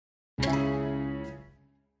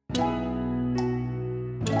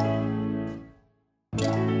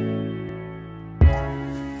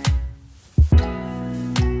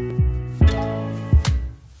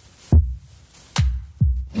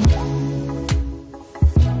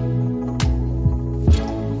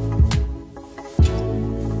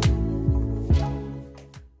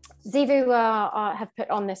Zeevou have put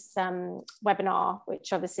on this webinar,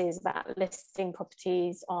 which obviously is about listing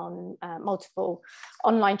properties on multiple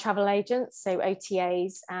online travel agents, so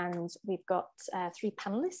OTAs, and we've got 3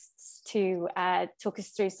 panelists to talk us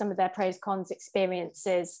through some of their pros, cons,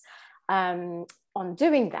 experiences on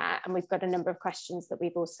doing that. And we've got a number of questions that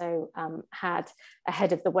we've also had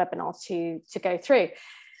ahead of the webinar to go through.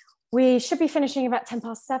 We should be finishing about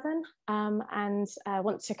 7:10 and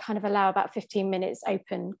want to kind of allow about 15 minutes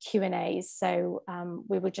open Q&As. So I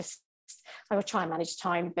will try and manage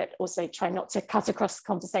time, but also try not to cut across the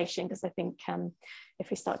conversation, because I think if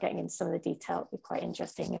we start getting into some of the detail, it'll be quite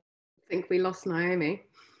interesting. I think we lost Naomi.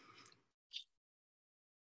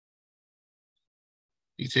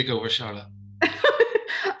 You take over, Charlotte.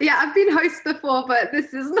 Yeah, I've been host before, but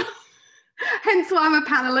this is not, hence why I'm a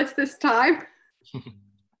panelist this time.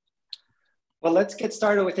 Well, let's get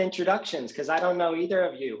started with introductions, because I don't know either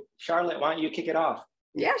of you. Charlotte, why don't you kick it off?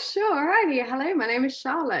 Yeah, sure. Alrighty. Hello, my name is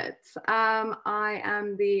Charlotte. I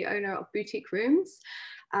am the owner of Boutique Rooms.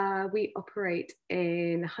 We operate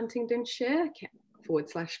in Huntingdonshire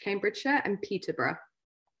 / Cambridgeshire and Peterborough.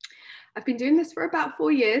 I've been doing this for about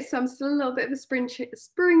 4 years, so I'm still a little bit of a spring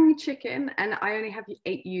chicken, and I only have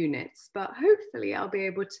 8 units, but hopefully I'll be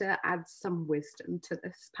able to add some wisdom to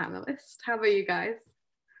this panelist. How about you guys?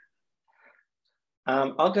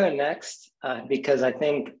 I'll go next because I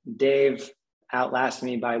think Dave outlasts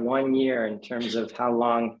me by 1 year in terms of how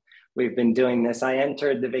long we've been doing this. I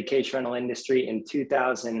entered the vacation rental industry in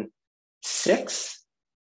 2006.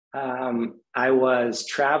 I was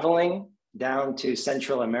traveling down to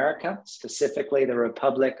Central America, specifically the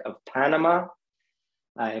Republic of Panama.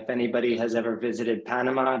 If anybody has ever visited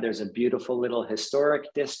Panama, there's a beautiful little historic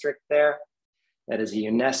district there that is a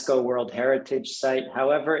UNESCO World Heritage Site.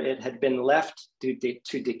 However, it had been left to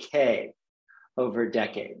decay over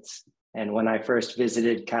decades. And when I first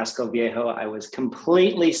visited Casco Viejo, I was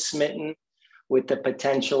completely smitten with the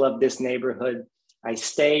potential of this neighborhood. I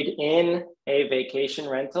stayed in a vacation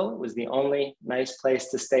rental. It was the only nice place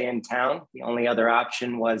to stay in town. The only other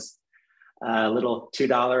option was a little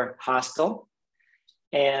 $2 hostel.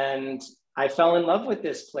 And I fell in love with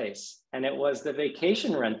this place. And it was the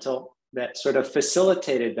vacation rental that sort of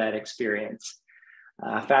facilitated that experience.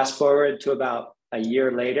 Fast forward to about a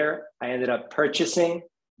year later, I ended up purchasing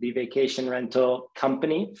the vacation rental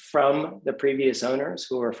company from the previous owners,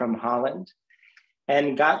 who were from Holland,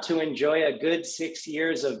 and got to enjoy a good 6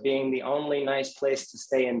 years of being the only nice place to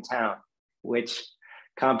stay in town, which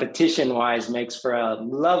competition-wise makes for a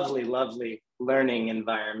lovely, lovely learning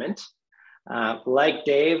environment. Like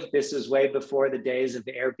Dave, this is way before the days of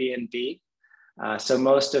Airbnb. So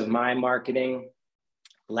most of my marketing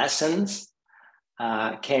lessons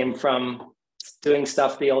came from doing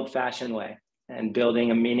stuff the old-fashioned way and building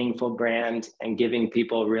a meaningful brand and giving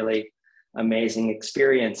people really amazing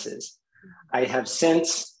experiences. I have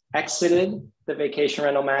since exited the vacation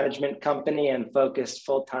rental management company and focused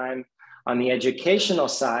full-time on the educational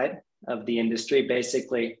side of the industry,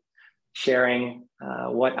 basically sharing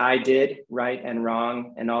what I did right and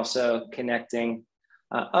wrong, and also connecting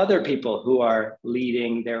other people who are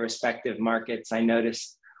leading their respective markets. I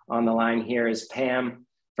noticed on the line here is Pam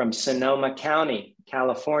from Sonoma County,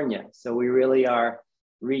 California. So we really are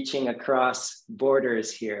reaching across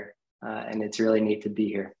borders here, and it's really neat to be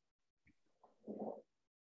here.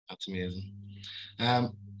 That's amazing.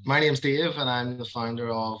 My name's Dave, and I'm the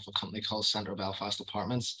founder of a company called Centre Belfast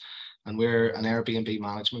Apartments, and we're an Airbnb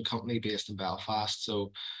management company based in Belfast.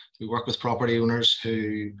 So we work with property owners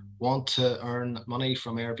who want to earn money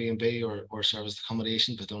from Airbnb or serviced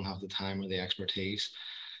accommodation, but don't have the time or the expertise.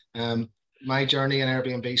 My journey in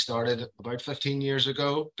Airbnb started about 15 years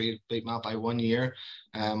ago, beat Matt by 1 year.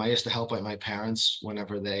 I used to help out my parents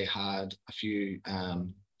whenever they had a few, I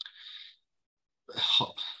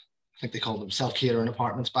think they called them self-catering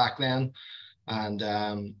apartments back then. And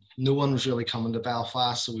no one was really coming to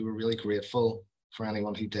Belfast, so we were really grateful for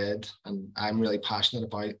anyone who did. And I'm really passionate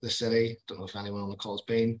about the city. Don't know if anyone on the call's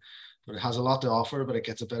been, but it has a lot to offer, but it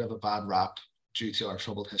gets a bit of a bad rap due to our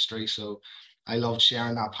troubled history. So I loved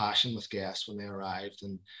sharing that passion with guests when they arrived,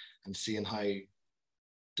 and seeing how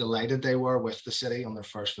delighted they were with the city on their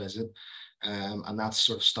first visit. And that's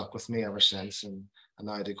sort of stuck with me ever since. And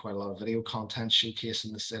now I do quite a lot of video content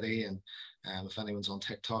showcasing the city. And if anyone's on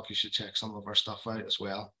TikTok, you should check some of our stuff out as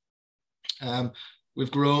well.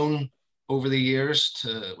 We've grown over the years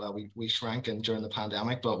to, well, we shrank during the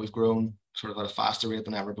pandemic, but we've grown sort of at a faster rate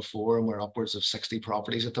than ever before. And we're upwards of 60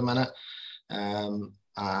 properties at the minute.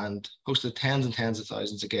 And hosted tens and tens of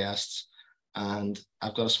thousands of guests. And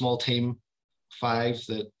I've got a small team, 5,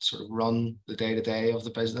 that sort of run the day-to-day of the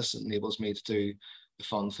business. It enables me to do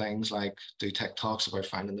fun things like do TikToks about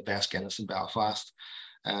finding the best Guinness in Belfast.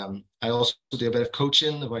 I also do a bit of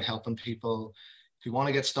coaching about helping people who want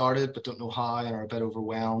to get started but don't know how and are a bit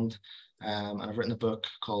overwhelmed. And I've written a book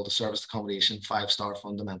called The Service Accommodation 5-Star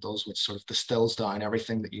Fundamentals, which sort of distills down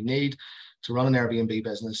everything that you need to run an Airbnb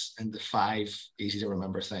business into 5 easy to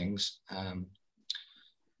remember things.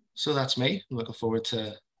 So that's me. I'm looking forward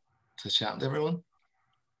to chatting to everyone.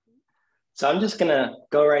 So I'm just gonna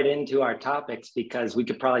go right into our topics because we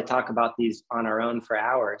could probably talk about these on our own for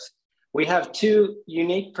hours. We have 2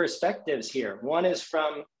 unique perspectives here. One is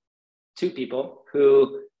from 2 people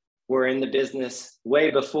who were in the business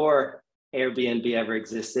way before Airbnb ever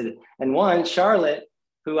existed. And one, Charlotte,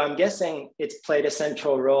 who I'm guessing it's played a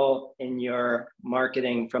central role in your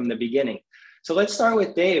marketing from the beginning. So let's start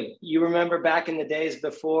with Dave. You remember back in the days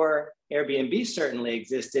before Airbnb certainly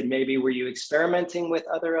existed, maybe were you experimenting with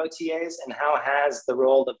other OTAs, and how has the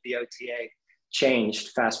role of the OTA changed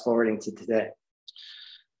fast forwarding to today?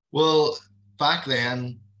 Well, back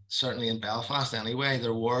then, certainly in Belfast anyway,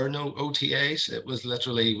 there were no OTAs. It was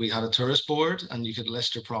literally, we had a tourist board and you could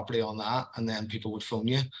list your property on that, and then people would phone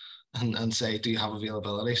you and say, do you have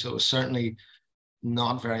availability? So it was certainly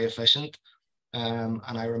not very efficient. And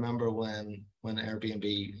I remember when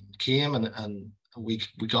Airbnb came and we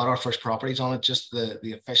got our first properties on it, just the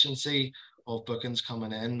efficiency of bookings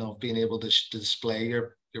coming in, of being able to display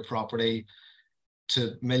your property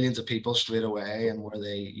to millions of people straight away, and where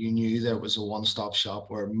you knew there was a one-stop shop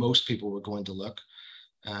where most people were going to look.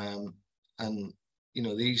 And you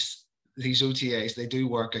know, these OTAs, they do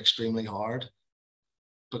work extremely hard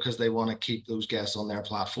because they want to keep those guests on their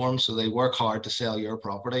platform. So they work hard to sell your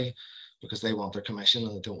property because they want their commission,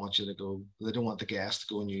 and they don't want the guest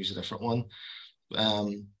to go and use a different one.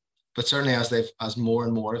 But certainly as more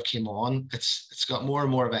and more have came on, it's got more and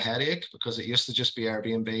more of a headache, because it used to just be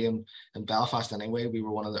Airbnb, and in Belfast anyway, we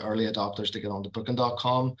were one of the early adopters to get onto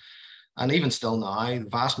booking.com. And even still now, the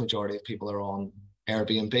vast majority of people are on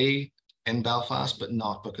Airbnb in Belfast, but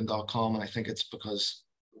not booking.com. And I think it's because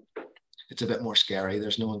it's a bit more scary.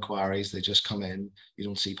 There's no inquiries. They just come in. You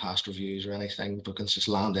don't see past reviews or anything. The bookings just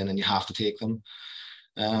land in and you have to take them.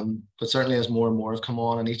 But certainly as more and more have come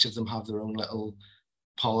on, and each of them have their own little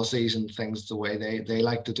policies and things, the way they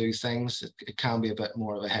like to do things, it can be a bit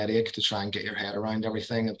more of a headache to try and get your head around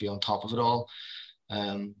everything and be on top of it all.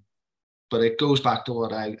 But it goes back to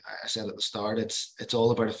what I said at the start. It's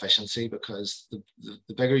all about efficiency, because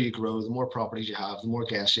the bigger you grow, the more properties you have, the more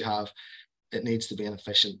guests you have. It needs to be an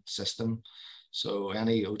efficient system. So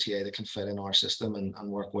any OTA that can fit in our system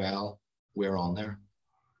and work well, we're on there.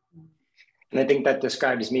 And I think that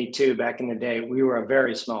describes me too. Back in the day, we were a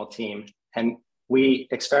very small team, and we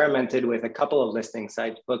experimented with a couple of listing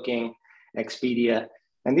sites, Booking, Expedia.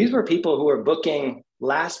 And these were people who were booking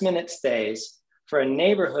last minute stays for a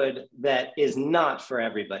neighborhood that is not for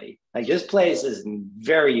everybody. Like, this place is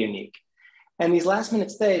very unique. And these last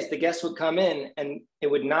minute stays, the guests would come in and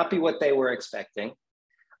it would not be what they were expecting.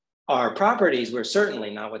 Our properties were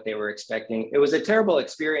certainly not what they were expecting. It was a terrible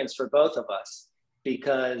experience for both of us,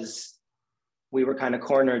 because we were kind of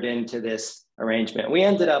cornered into this arrangement. We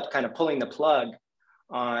ended up kind of pulling the plug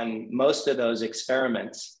on most of those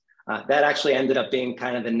experiments. That actually ended up being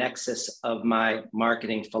kind of the nexus of my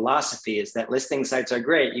marketing philosophy, is that listing sites are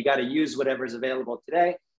great. You got to use whatever's available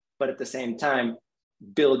today, but at the same time,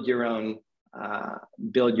 build your own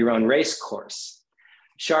race course.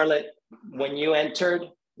 Charlotte, when you entered,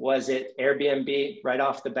 was it Airbnb right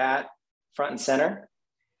off the bat, front and center?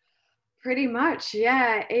 Pretty much,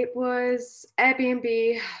 yeah. It was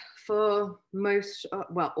Airbnb for most,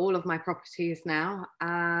 well, all of my properties now.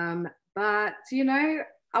 But, you know,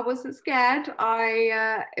 I wasn't scared.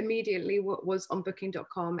 I immediately was on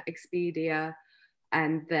booking.com, Expedia,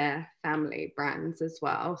 and their family brands as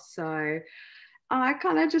well. So I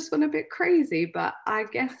kind of just went a bit crazy, but I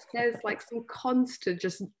guess there's like some cons to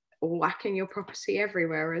just whacking your property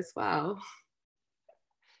everywhere as well.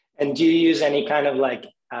 And do you use any kind of like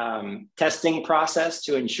testing process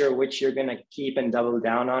to ensure which you're going to keep and double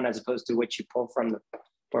down on, as opposed to which you pull from the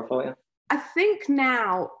portfolio? I think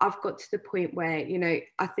now I've got to the point where, you know,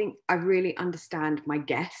 I think I really understand my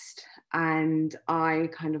guest, and I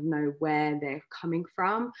kind of know where they're coming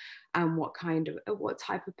from and what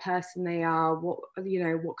type of person they are, what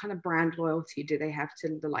kind of brand loyalty do they have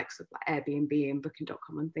to the likes of like Airbnb and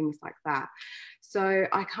booking.com and things like that. So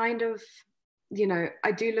I kind of, you know,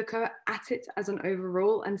 I do look at it as an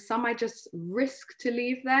overall, and some I just risk to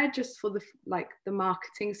leave there just for the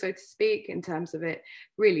marketing, so to speak, in terms of it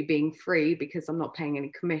really being free because I'm not paying any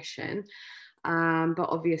commission. But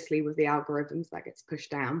obviously with the algorithms that gets pushed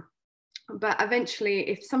down. But eventually,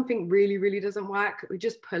 if something really, really doesn't work, we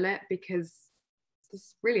just pull it, because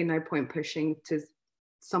there's really no point pushing to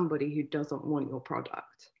somebody who doesn't want your product.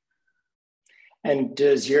 And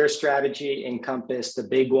does your strategy encompass the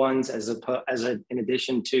big ones in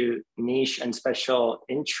addition to niche and special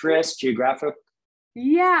interest, geographic?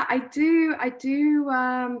 Yeah, I do.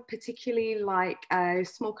 Particularly like a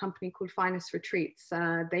small company called Finest Retreats.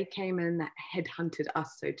 They came and headhunted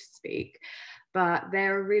us, so to speak. But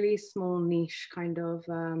they're a really small niche kind of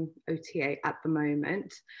OTA at the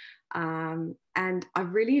moment. And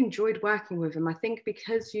I've really enjoyed working with them. I think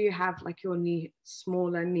because you have like your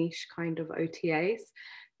smaller niche kind of OTAs,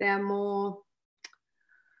 they're more,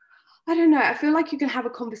 I don't know, I feel like you can have a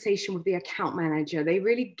conversation with the account manager. They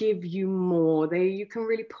really give you more. You can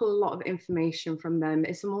really pull a lot of information from them.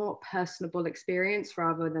 It's a more personable experience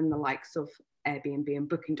rather than the likes of Airbnb and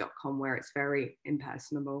Booking.com, where it's very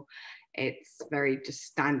impersonable. It's very just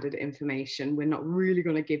standard information. We're not really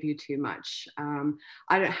going to give you too much.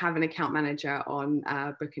 I don't have an account manager on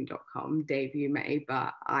Booking.com. Dave, you may,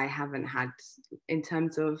 but I haven't had, in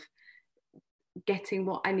terms of getting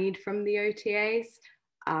what I need from the OTAs,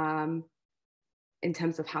 in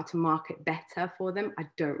terms of how to market better for them, I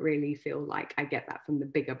don't really feel like I get that from the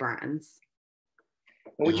bigger brands.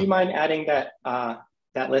 Would you mind adding that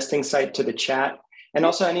listing site to the chat? And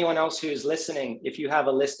also anyone else who's listening, if you have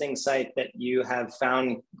a listing site that you have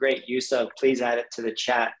found great use of, please add it to the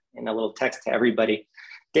chat in a little text to everybody.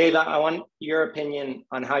 Dave, I want your opinion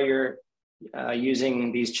on how you're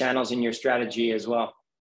using these channels in your strategy as well.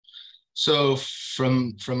 So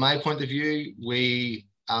from my point of view, we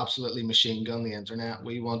absolutely machine gun the internet.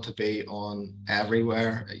 We want to be on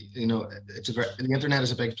everywhere. You know, the internet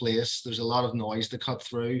is a big place. There's a lot of noise to cut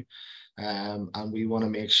through. And we want to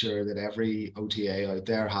make sure that every OTA out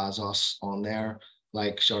there has us on there.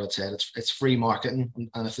 Like Charlotte said, it's free marketing,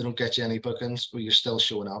 and if they don't get you any bookings, well, you're still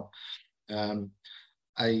showing up.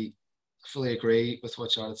 I fully agree with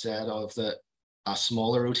what Charlotte said, of that a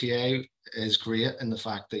smaller OTA is great in the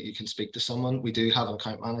fact that you can speak to someone. We do have an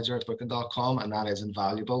account manager at Booking.com, and that is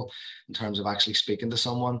invaluable in terms of actually speaking to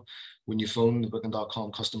someone. When you phone the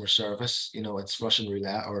Booking.com customer service, you know, it's Russian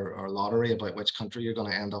roulette or lottery about which country you're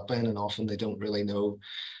going to end up in, and often they don't really know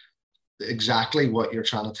exactly what you're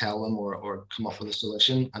trying to tell them or come up with a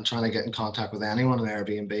solution. And trying to get in contact with anyone in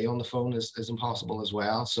Airbnb on the phone is impossible as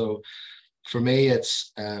well. So for me,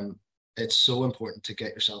 it's so important to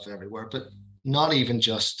get yourself everywhere, but not even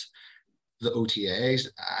just the OTAs.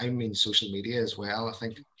 I mean, social media as well. I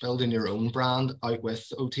think building your own brand out with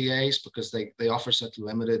the OTAs, because they offer such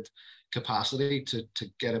limited capacity to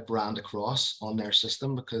get a brand across on their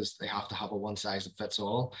system, because they have to have a one size that fits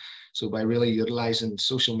all. So by really utilizing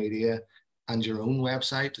social media and your own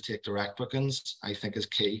website to take direct bookings, I think is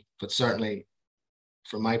key. But certainly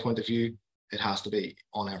from my point of view, it has to be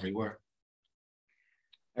on everywhere.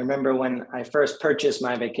 I remember when I first purchased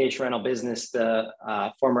my vacation rental business, the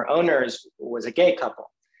former owners was a gay couple,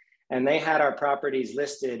 and they had our properties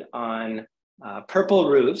listed on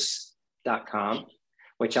purpleroofs.com,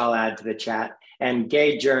 which I'll add to the chat, and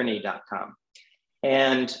gayjourney.com.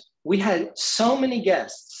 And we had so many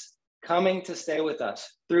guests coming to stay with us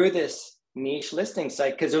through this niche listing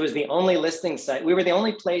site, because it was the only listing site. We were the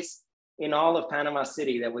only place in all of Panama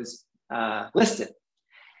City that was listed.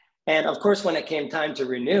 And of course, when it came time to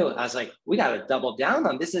renew, I was like, we got to double down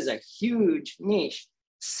on this. Is a huge niche,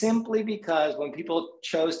 simply because when people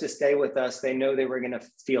chose to stay with us, they know they were going to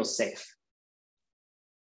feel safe.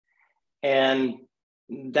 And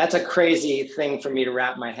that's a crazy thing for me to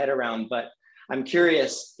wrap my head around. But I'm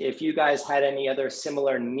curious if you guys had any other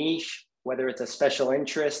similar niche, whether it's a special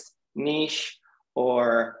interest niche,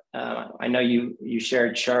 or I know you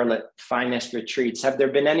shared Charlotte Finest Retreats. Have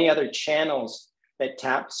there been any other channels that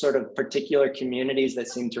tap sort of particular communities that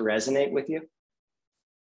seem to resonate with you?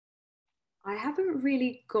 I haven't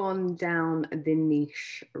really gone down the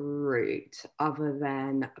niche route other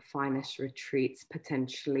than Finest Retreats.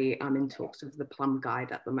 Potentially, I'm in talks with the Plum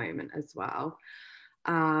Guide at the moment as well.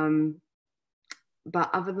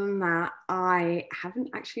 But other than that, I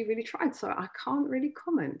haven't actually really tried, so I can't really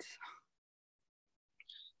comment.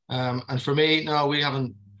 And for me, no, we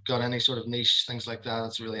haven't got any sort of niche things like that.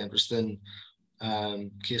 It's really interesting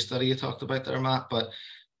case study you talked about there, Matt. But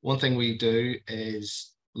one thing we do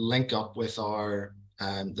is link up with our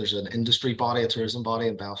there's an industry body, a tourism body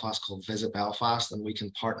in Belfast called Visit Belfast, and we can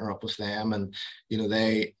partner up with them. And you know,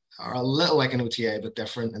 they are a little like an OTA, but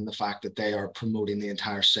different in the fact that they are promoting the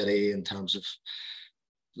entire city in terms of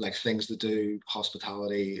like things to do,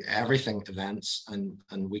 hospitality, everything, events,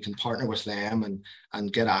 and we can partner with them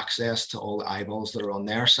and get access to all the eyeballs that are on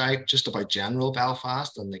their site just about general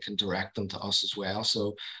Belfast, and they can direct them to us as well.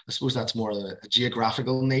 So I suppose that's more a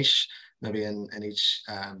geographical niche, maybe in each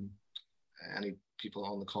any people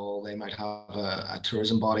on the call, they might have a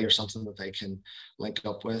tourism body or something that they can link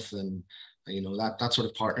up with, and you know, that sort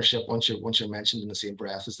of partnership, once you're mentioned in the same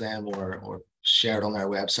breath as them or shared on their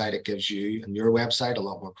website, it gives you and your website a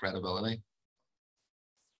lot more credibility.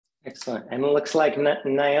 Excellent. And it looks like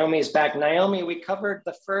Naomi's back. Naomi, we covered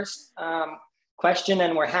the first question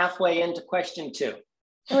and we're halfway into question 2.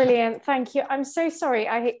 Brilliant. Thank you. I'm so sorry.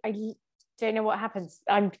 I don't know what happens.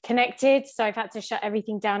 I'm connected, so I've had to shut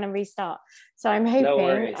everything down and restart. So I'm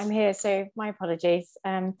hoping I'm here. So my apologies.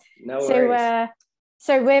 No worries.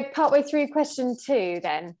 So we're partway through question 2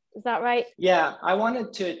 then. Is that right? Yeah, I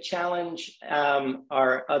wanted to challenge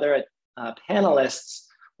our other panelists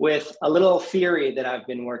with a little theory that I've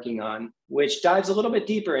been working on, which dives a little bit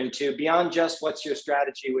deeper into beyond just what's your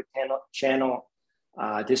strategy with channel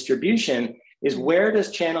distribution, is where does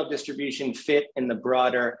channel distribution fit in the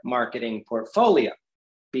broader marketing portfolio?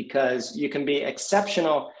 Because you can be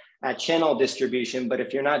exceptional at channel distribution, but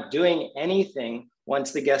if you're not doing anything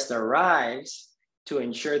once the guest arrives to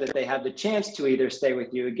ensure that they have the chance to either stay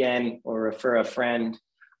with you again or refer a friend,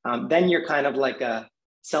 then you're kind of like a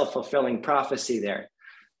self-fulfilling prophecy there.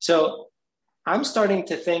 So I'm starting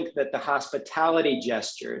to think that the hospitality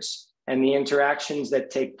gestures and the interactions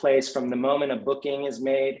that take place from the moment a booking is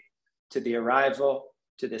made to the arrival,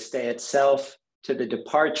 to the stay itself, to the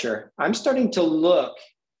departure, I'm starting to look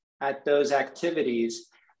at those activities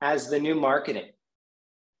as the new marketing.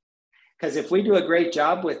 Because if we do a great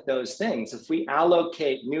job with those things, if we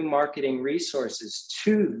allocate new marketing resources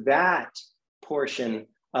to that portion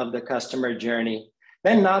of the customer journey,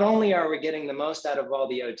 then not only are we getting the most out of all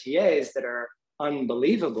the OTAs that are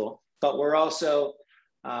unbelievable, but we're also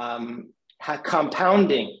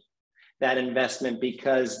compounding that investment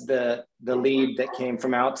because the lead that came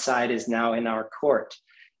from outside is now in our court.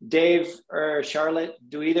 Dave or Charlotte,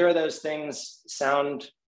 do either of those things sound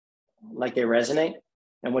like they resonate?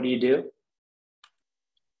 And what do you do?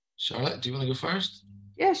 Charlotte, do you want to go first?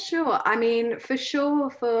 Yeah, sure. I mean, for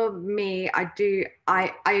sure, for me,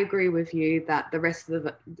 I agree with you that the rest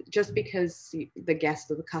of just because the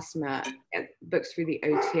guest or the customer books through the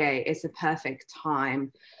OTA, it's a perfect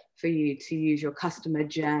time for you to use your customer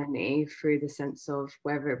journey through the sense of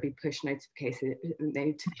whether it be push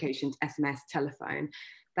notifications, SMS, telephone.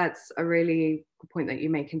 That's a really good point that you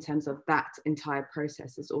make in terms of that entire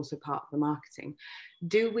process is also part of the marketing.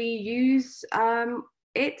 Do we use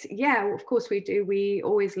it? Yeah, of course we do. We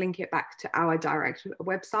always link it back to our direct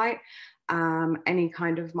website. Any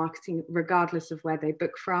kind of marketing, regardless of where they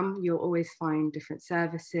book from, you'll always find different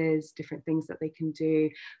services, different things that they can do.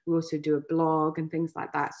 We also do a blog and things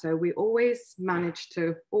like that. So we always manage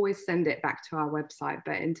to always send it back to our website.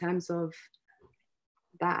 But in terms of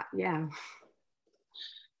that, yeah.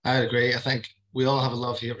 I agree. I think we all have a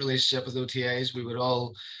love-hate relationship with OTAs. We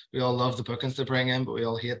all love the bookings they bring in, but we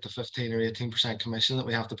all hate the 15 or 18% commission that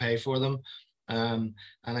we have to pay for them. And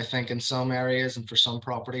I think in some areas and for some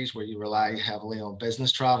properties where you rely heavily on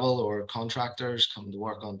business travel or contractors coming to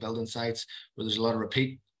work on building sites where there's a lot of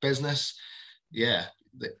repeat business, yeah,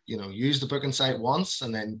 use the booking site once,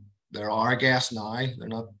 and then there are guests now. They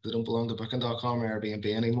don't belong to Booking.com or Airbnb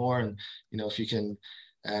anymore. And if you can.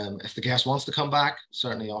 If the guest wants to come back,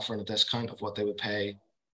 certainly offering a discount of what they would pay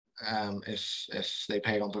if they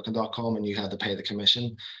paid on Booking.com and you had to pay the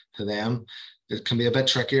commission to them. It can be a bit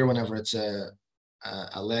trickier whenever it's a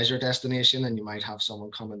leisure destination and you might have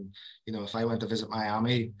someone coming. If I went to visit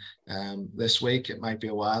Miami this week, it might be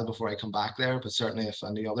a while before I come back there, but certainly if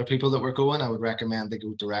I knew other people that were going, I would recommend they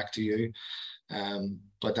go direct to you.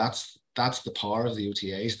 But that's the power of the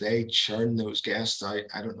OTAs. They churn those guests out.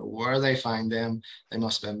 I don't know where they find them. They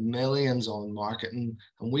must spend millions on marketing,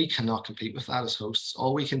 and we cannot compete with that as hosts.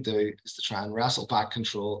 All we can do is to try and wrestle back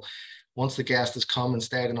control. Once the guest has come and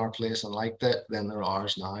stayed in our place and liked it, then they're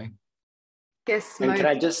ours now. Yes. And can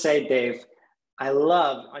I just say, Dave, I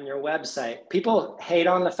love on your website, people hate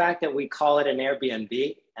on the fact that we call it an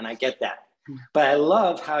Airbnb, and I get that. But I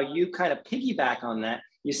love how you kind of piggyback on that.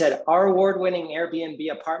 You said our award-winning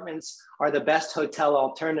Airbnb apartments are the best hotel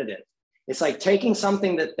alternative. It's like taking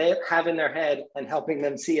something that they have in their head and helping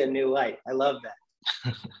them see a new light. I love that.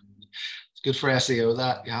 It's good for SEO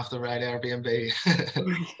that you have to write Airbnb.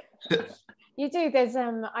 You do. There's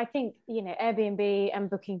I think Airbnb and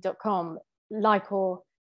Booking.com like or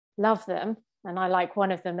love them, and I like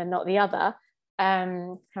one of them and not the other. I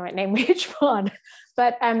won't name which one,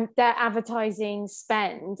 but their advertising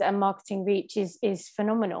spend and marketing reach is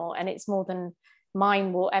phenomenal, and it's more than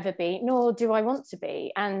mine will ever be, nor do I want to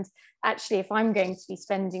be. And actually, if I'm going to be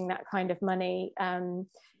spending that kind of money,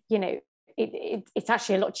 you know, it's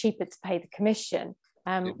actually a lot cheaper to pay the commission.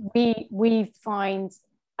 We find,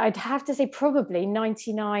 I'd have to say probably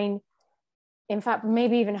 99, in fact,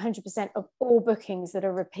 maybe even 100% of all bookings that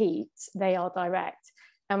are repeat, they are direct.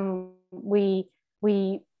 We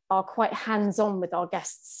are quite hands-on with our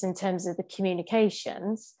guests in terms of the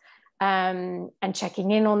communications, and checking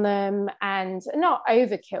in on them, and not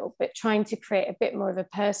overkill, but trying to create a bit more of a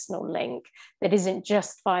personal link that isn't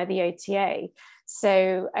just via the OTA.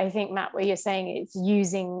 So I think, Matt, what you're saying is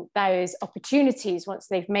using those opportunities once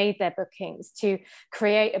they've made their bookings to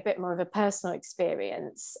create a bit more of a personal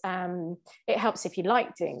experience. It helps if you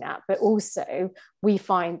like doing that, but also we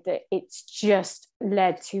find that it's just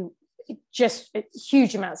led to just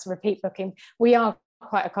huge amounts of repeat booking. We are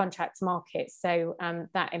quite a contract market, so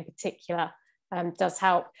that in particular does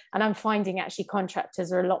help. And I'm finding actually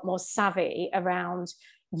contractors are a lot more savvy around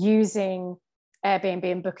using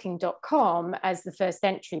Airbnb and booking.com as the first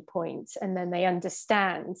entry point, and then they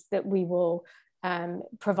understand that we will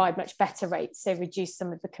provide much better rates, so reduce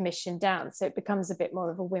some of the commission down, so it becomes a bit more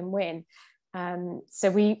of a win-win. So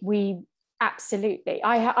we absolutely,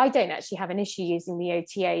 I don't actually have an issue using the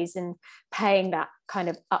OTAs and paying that kind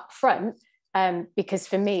of upfront, because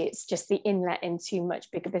for me it's just the inlet into much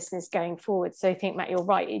bigger business going forward. So I think, Matt, you're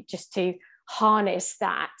right, just to harness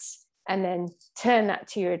that and then turn that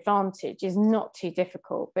to your advantage is not too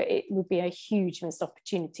difficult, but it would be a huge missed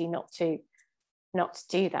opportunity not to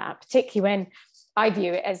do that, particularly when I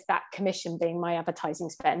view it as that commission being my advertising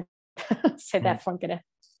spend. So therefore I'm going to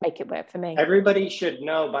make it work for me. Everybody should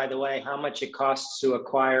know, by the way, how much it costs to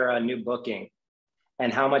acquire a new booking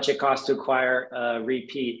and how much it costs to acquire a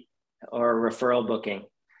repeat or a referral booking.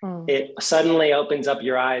 It suddenly opens up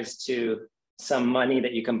your eyes to some money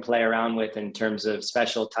that you can play around with in terms of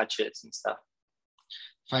special touches and stuff.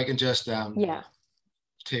 If I can just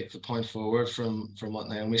take the point forward from what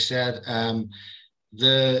Naomi said,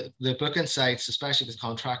 the booking sites, especially with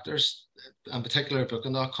contractors, in particular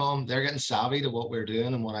booking.com, they're getting savvy to what we're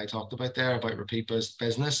doing and what I talked about there about repeat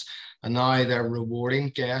business. And now they're rewarding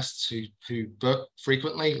guests who book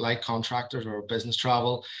frequently, like contractors or business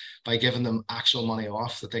travel, by giving them actual money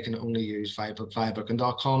off that they can only use via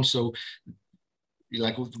booking.com. So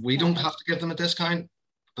like, we don't have to give them a discount,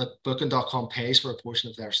 but booking.com pays for a portion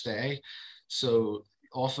of their stay. So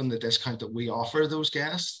often the discount that we offer those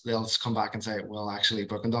guests, they'll just come back and say, well, actually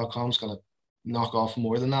booking.com is going to knock off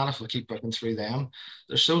more than that if we keep booking through them.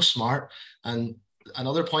 They're so smart. And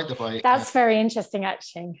another point about that's very interesting,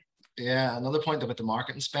 actually. Yeah, another point about the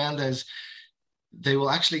marketing spend is they will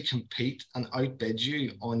actually compete and outbid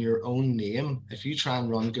you on your own name. If you try and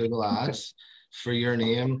run Google ads for your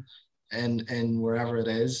name in wherever it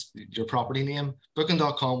is, your property name,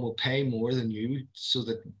 booking.com will pay more than you, so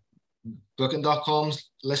that booking.com's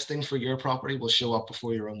listing for your property will show up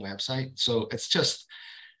before your own website. So it's just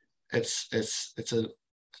it's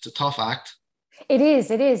a tough act. It is.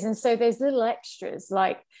 And so there's little extras,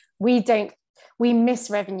 like we miss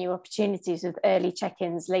revenue opportunities with early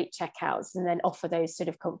check-ins, late checkouts, and then offer those sort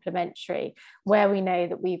of complimentary. Where we know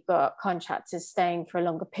that we've got contractors staying for a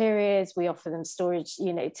longer periods, we offer them storage,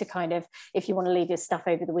 to kind of, if you want to leave your stuff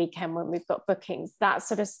over the weekend when we've got bookings, that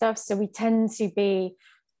sort of stuff. So we tend to be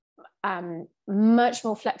much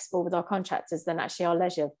more flexible with our contractors than actually our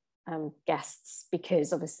leisure guests,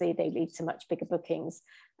 because obviously they lead to much bigger bookings.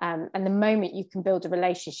 And the moment you can build a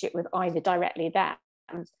relationship with either directly them,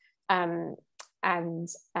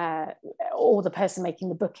 or the person making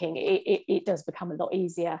the booking, it does become a lot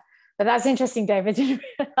easier. But that's interesting, David.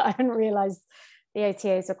 I didn't realize the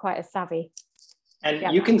OTAs are quite as savvy.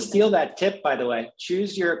 And you can steal that tip, by the way.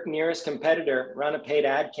 Choose your nearest competitor, run a paid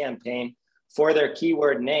ad campaign for their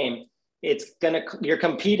keyword name. You're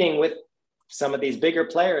competing with some of these bigger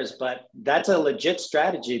players, but that's a legit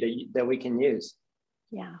strategy that we can use.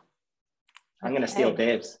 Yeah. I'm going to steal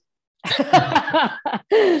Dave's.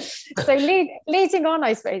 So leading on,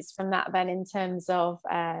 I suppose, from that then, in terms of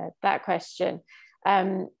that question,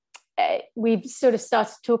 we've sort of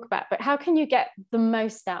started to talk about, but how can you get the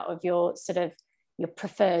most out of your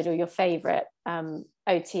preferred or your favorite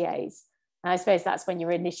OTAs? And I suppose that's when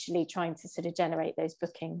you're initially trying to sort of generate those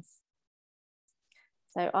bookings.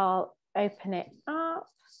 So I'll open it up.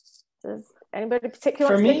 Does anybody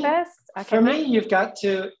particularly want to go first? Okay, for me, you've got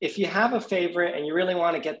to, if you have a favorite and you really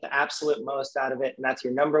want to get the absolute most out of it, and that's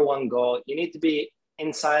your number one goal, you need to be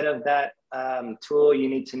inside of that tool. You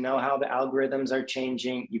need to know how the algorithms are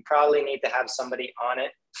changing. You probably need to have somebody on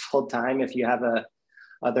it full time if you have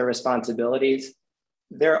other responsibilities.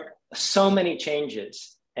 There are so many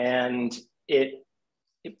changes, and it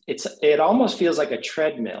almost feels like a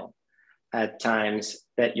treadmill at times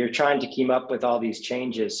that you're trying to keep up with all these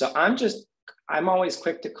changes. So I'm always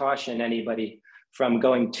quick to caution anybody from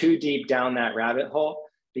going too deep down that rabbit hole,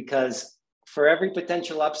 because for every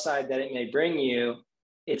potential upside that it may bring you,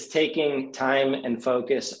 it's taking time and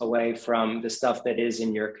focus away from the stuff that is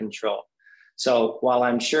in your control. So while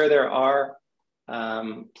I'm sure there are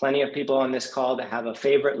plenty of people on this call that have a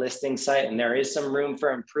favorite listing site, and there is some room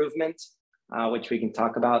for improvement, which we can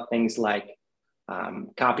talk about, things like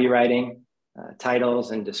copywriting,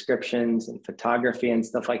 titles and descriptions and photography and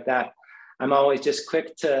stuff like that. I'm always just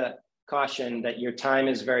quick to caution that your time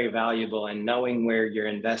is very valuable, and knowing where you're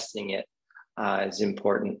investing it is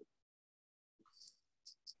important.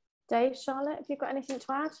 Dave, Charlotte, have you got anything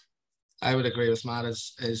to add? I would agree with Matt,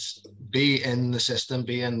 is be in the system,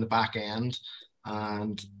 be in the back end,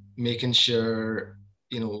 and making sure,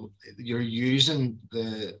 you know, you're using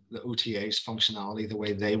the OTAs functionality the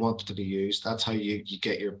way they want it to be used. That's how you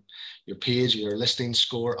get your page, your listing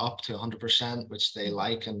score up to 100%, which they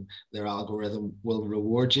like, and their algorithm will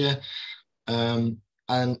reward you. And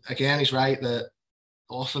again, he's right that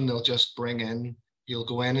often they'll just bring in, you'll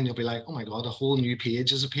go in and you'll be like, oh my God, a whole new page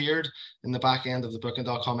has appeared in the back end of the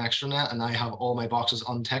Booking.com extranet, and I have all my boxes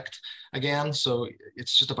unticked again. So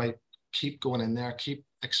it's just about keep going in there, keep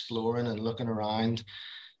exploring and looking around.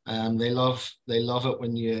 They love it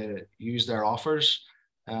when you use their offers.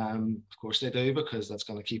 Of course they do, because that's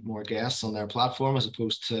going to keep more guests on their platform as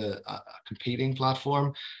opposed to a competing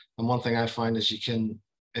platform. And one thing I find is you can,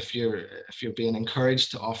 if you're being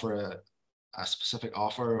encouraged to offer a specific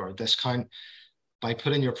offer or a discount, by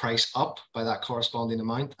putting your price up by that corresponding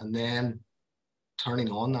amount and then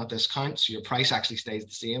turning on that discount, so your price actually stays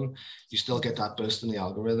the same, you still get that boost in the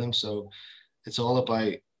algorithm. So it's all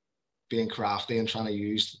about being crafty and trying to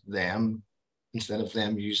use them instead of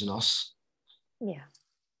them using us. Yeah.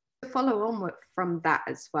 To follow on from that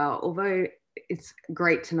as well, although it's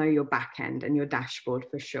great to know your back end and your dashboard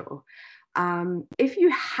for sure, if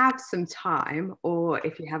you have some time, or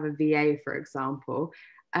if you have a VA, for example,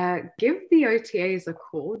 give the OTAs a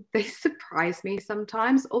call. They surprise me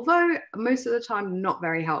sometimes, although most of the time not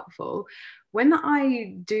very helpful. When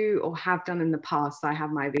I do, or have done in the past, I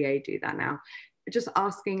have my VA do that now, just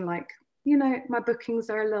asking like, you know, my bookings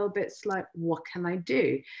are a little bit slow, what can I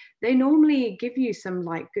do? They normally give you some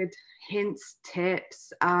like good hints,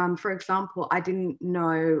 tips. For example, I didn't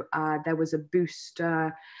know there was a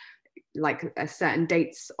booster, like a certain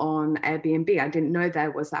dates on Airbnb. I didn't know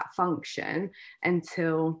there was that function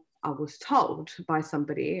until I was told by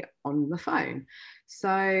somebody on the phone.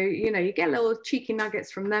 So, you know, you get little cheeky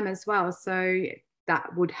nuggets from them as well. So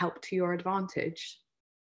that would help to your advantage.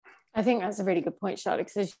 I think that's a really good point, Charlotte,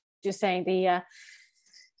 because as you're saying,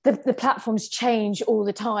 the platforms change all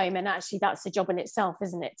the time, and actually that's a job in itself,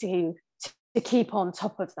 isn't it, to keep on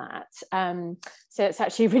top of that. So it's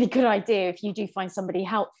actually a really good idea if you do find somebody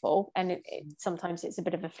helpful, and sometimes it's a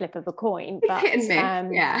bit of a flip of a coin, but hit and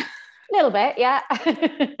miss, yeah, a little bit, yeah.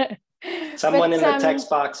 Someone in the text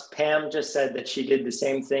box, Pam, just said that she did the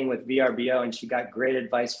same thing with VRBO, and she got great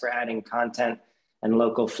advice for adding content and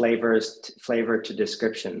local flavor to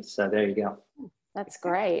descriptions. So there you go. That's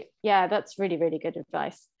great. Yeah, that's really, really good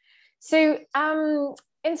advice. So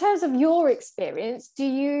in terms of your experience, do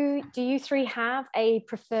you three have a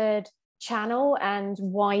preferred channel, and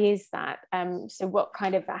why is that? So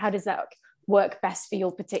how does that work best for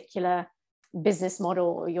your particular business model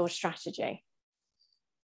or your strategy?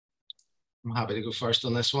 I'm happy to go first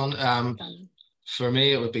on this one. For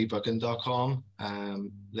me, it would be Booking.com.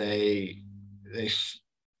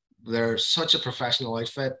 They're such a professional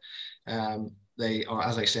outfit. They are,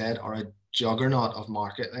 as I said, are a juggernaut of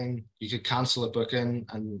marketing. You could cancel a booking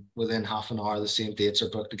and within half an hour the same dates are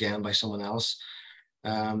booked again by someone else.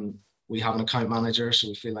 We have an account manager, so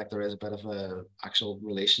we feel like there is a bit of a actual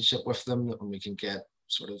relationship with them, and we can get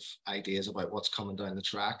sort of ideas about what's coming down the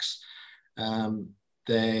tracks.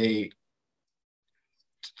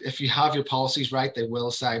 If you have your policies right, they will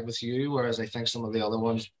side with you, whereas I think some of the other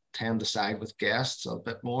ones tend to side with guests a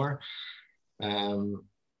bit more.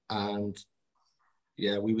 And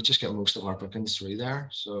yeah, we would just get most of our bookings through there.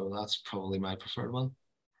 So that's probably my preferred one.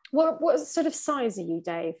 What sort of size are you,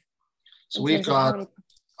 Dave? So we've got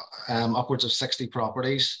upwards of 60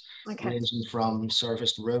 properties, ranging from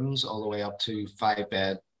serviced rooms all the way up to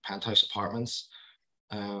 5-bed penthouse apartments.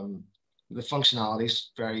 The functionality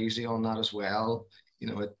is very easy on that as well. you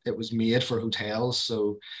know, it was made for hotels.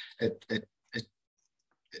 So it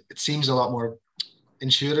seems a lot more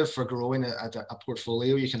intuitive for growing a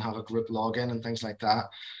portfolio. You can have a group login and things like that.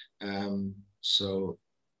 So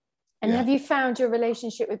and yeah. have you found your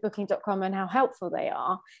relationship with Booking.com and how helpful they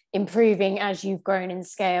are improving as you've grown in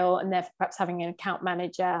scale, and therefore perhaps having an account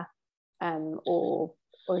manager, or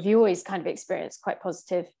have you always kind of experienced quite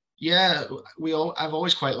positive? Yeah, I've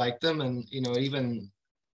always quite liked them, and you know, even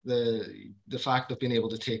the fact of being able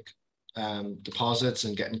to take deposits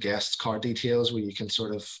and getting guests' card details, where you can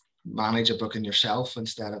sort of manage a booking yourself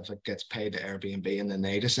instead of it gets paid to Airbnb and then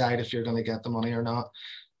they decide if you're going to get the money or not.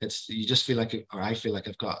 You just feel like, or I feel like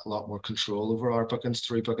I've got a lot more control over our bookings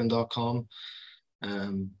through Booking.com.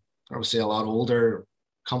 Obviously a lot older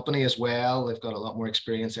company as well. They've got a lot more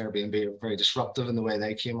experience. Airbnb are very disruptive in the way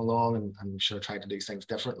they came along, and I'm sure tried to do things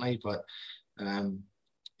differently. But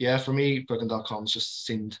yeah, for me, Booking.com just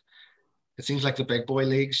seems like the big boy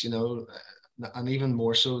leagues, you know, and even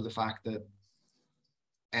more so the fact that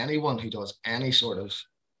anyone who does any sort of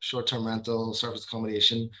short-term rental service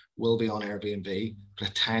accommodation will be on Airbnb, but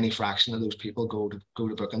a tiny fraction of those people go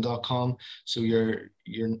to Booking.com. So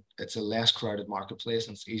it's a less crowded marketplace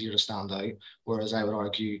and it's easier to stand out. Whereas I would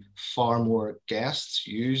argue far more guests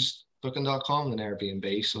use Booking.com than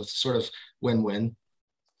Airbnb. So it's sort of win-win.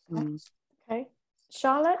 Okay.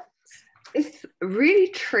 Charlotte? It's really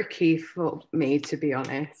tricky for me, to be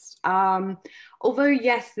honest. Although,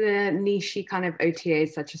 yes, the niche kind of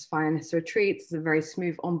OTAs such as Finest Retreats is a very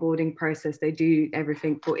smooth onboarding process. They do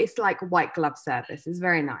everything it's like a white glove service. It's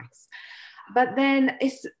very nice. But then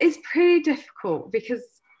it's pretty difficult because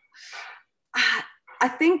I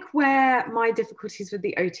think where my difficulties with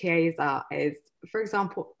the OTAs are is, for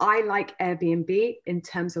example, I like Airbnb in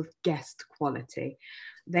terms of guest quality.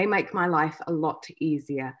 They make my life a lot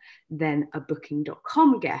easier than a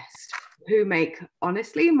Booking.com guest, who make,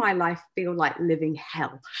 honestly, my life feel like living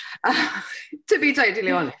hell, to be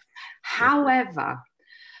totally honest. However,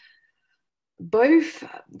 both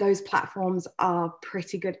those platforms are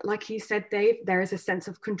pretty good. Like you said, Dave, there is a sense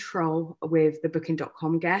of control with the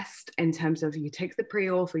Booking.com guest in terms of you take the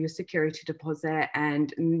pre-order for your security deposit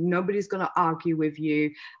and nobody's going to argue with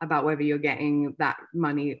you about whether you're getting that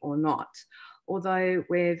money or not. Although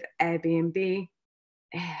with Airbnb,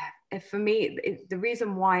 for me, the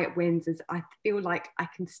reason why it wins is I feel like I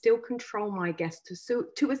can still control my guests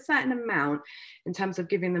to a certain amount in terms of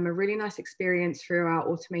giving them a really nice experience through our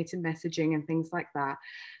automated messaging and things like that.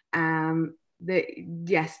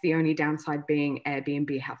 Yes, the only downside being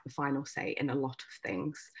Airbnb have the final say in a lot of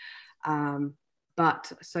things.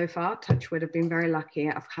 But so far, touch wood, I've been very lucky.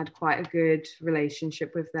 I've had quite a good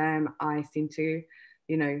relationship with them. I seem to,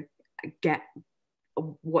 you know, get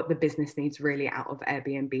what the business needs really out of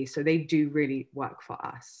Airbnb. So they do really work for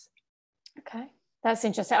us. Okay, that's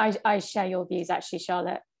interesting. I share your views actually,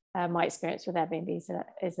 Charlotte. My experience with Airbnb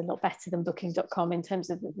is a lot better than Booking.com in terms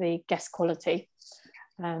of the guest quality.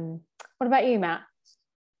 What about you, Matt?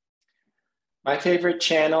 My favorite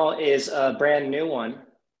channel is a brand new one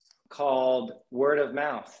called Word of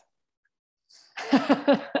Mouth.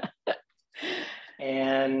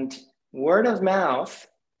 And Word of Mouth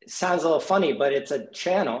sounds a little funny, but it's a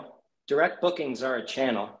channel. Direct bookings are a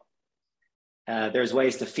channel. There's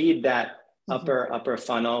ways to feed that upper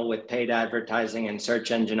funnel with paid advertising and search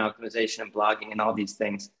engine optimization and blogging and all these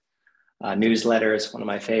things. Newsletters, one of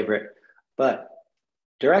my favorite. But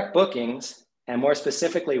direct bookings, and more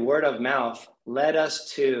specifically word of mouth, led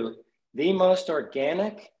us to the most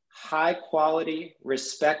organic, high quality,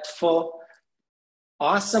 respectful,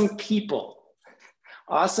 awesome people,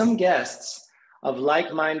 awesome guests of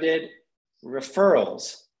like-minded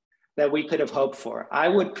referrals that we could have hoped for. I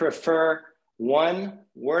would prefer one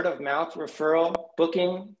word of mouth referral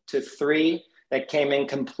booking to 3 that came in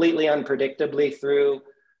completely unpredictably through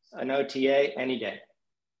an OTA any day.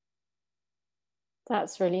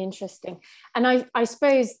 That's really interesting. And I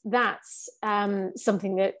suppose that's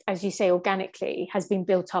something that, as you say, organically has been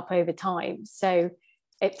built up over time. So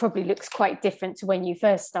it probably looks quite different to when you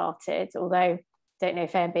first started, although don't know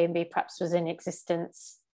if Airbnb perhaps was in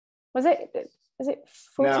existence. Was it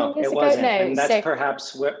 14 years it ago? wasn't. No, and that's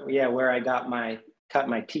perhaps where I cut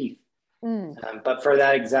my teeth. But for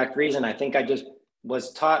that exact reason, I think I just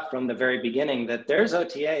was taught from the very beginning that there's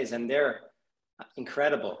OTAs and they're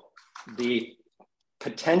incredible. The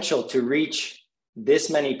potential to reach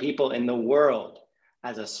this many people in the world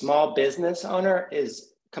as a small business owner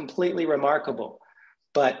is completely remarkable,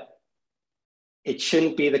 but it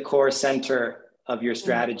shouldn't be the core center of your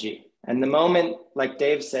strategy. And the moment, like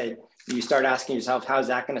Dave said, you start asking yourself, how's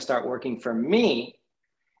that going to start working for me?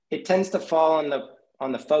 It tends to fall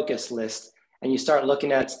on the focus list. and you start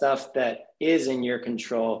looking at stuff that is in your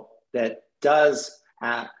control, that does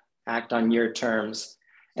act on your terms.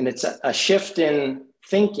 And it's a shift in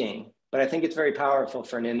thinking, but I think it's very powerful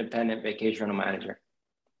for an independent vacation rental manager.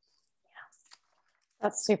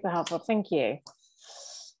 That's super helpful. Thank you.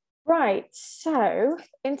 Right. So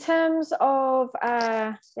in terms of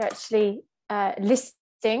actually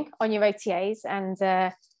listing on your OTAs and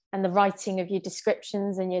the writing of your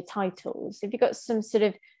descriptions and your titles, have you got some sort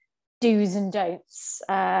of do's and don'ts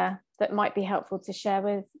that might be helpful to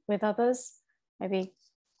share with others? Maybe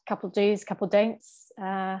a couple do's, couple don'ts.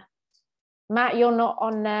 Matt, you're not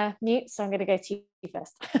on mute, so I'm going to go to you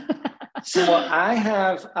first. So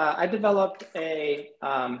I developed a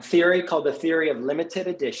theory called the theory of limited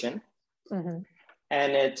edition. Mm-hmm.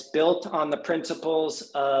 And it's built on the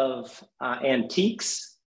principles of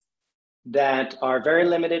antiques that are very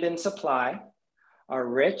limited in supply, are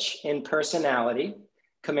rich in personality,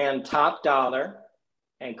 command top dollar,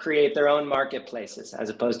 and create their own marketplaces as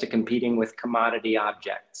opposed to competing with commodity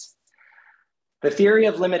objects. The theory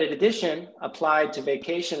of limited edition applied to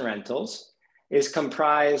vacation rentals is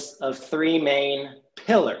comprised of three main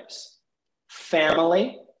pillars: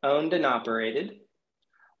 family owned and operated,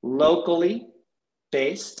 locally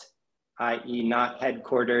based, i.e. not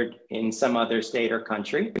headquartered in some other state or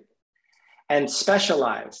country, and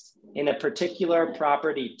specialized in a particular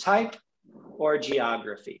property type or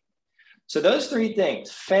geography. So those three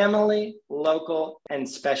things, family, local, and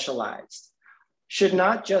specialized, should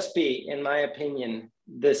not just be, in my opinion,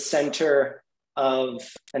 the center of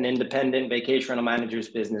an independent vacation rental manager's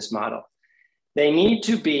business model. They need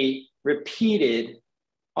to be repeated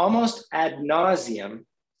almost ad nauseum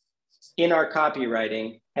in our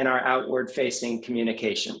copywriting and our outward facing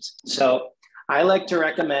communications. So I like to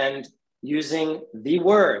recommend using the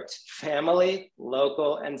words family,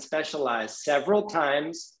 local, and specialized several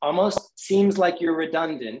times. Almost seems like you're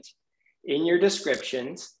redundant in your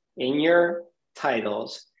descriptions, in your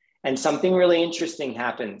titles, and something really interesting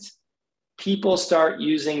happens. People start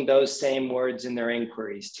using those same words in their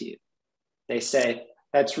inquiries to you. They say,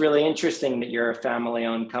 that's really interesting that you're a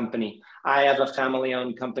family-owned company. I have a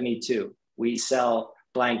family-owned company too. We sell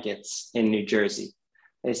blankets in New Jersey.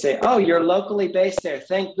 They say, oh, you're locally based there.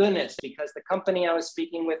 Thank goodness, because the company I was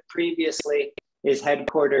speaking with previously is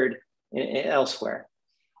headquartered elsewhere.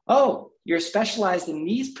 Oh, you're specialized in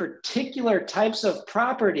these particular types of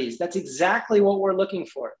properties. That's exactly what we're looking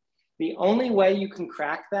for. The only way you can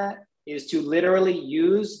crack that is to literally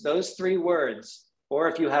use those three words, or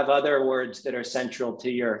if you have other words that are central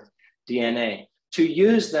to your DNA, to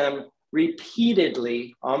use them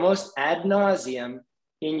repeatedly, almost ad nauseum,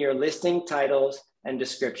 in your listing titles and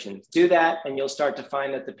descriptions. Do that, and you'll start to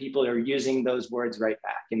find that the people are using those words right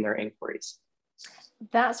back in their inquiries.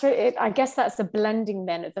 That's right. I guess that's the blending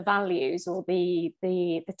then of the values or the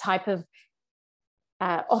type of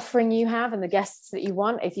offering you have and the guests that you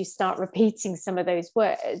want. If you start repeating some of those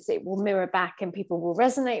words, it will mirror back and people will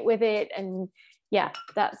resonate with it. And yeah,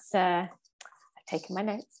 that's I've taken my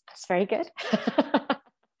notes. That's very good.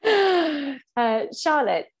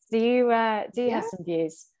 Charlotte, do you have some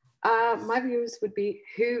views? My views would be,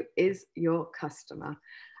 who is your customer?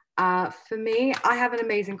 For me, I have an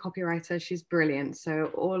amazing copywriter. She's brilliant.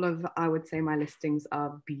 So I would say my listings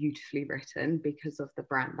are beautifully written because of the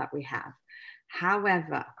brand that we have.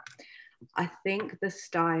 However, I think the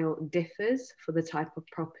style differs for the type of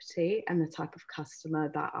property and the type of customer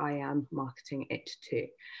that I am marketing it to.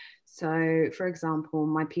 So for example,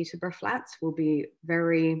 my Peterborough flats will be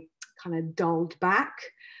very kind of dulled back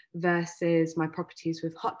versus my properties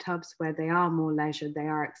with hot tubs where they are more leisure, they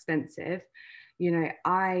are expensive. You know,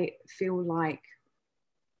 I feel like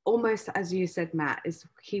almost, as you said, Matt, is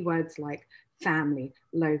keywords like family,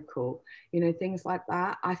 local, you know, things like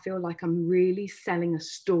that. I feel like I'm really selling a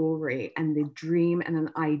story and the dream and an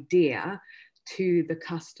idea to the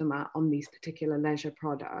customer on these particular leisure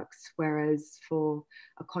products. Whereas for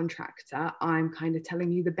a contractor, I'm kind of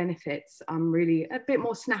telling you the benefits. I'm really a bit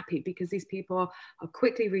more snappy because these people are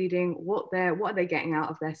quickly reading what are they getting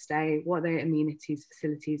out of their stay, what are their amenities,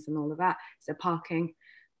 facilities, and all of that. So parking,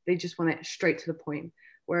 they just want it straight to the point.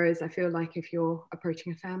 Whereas I feel like if you're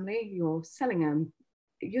approaching a family, you're selling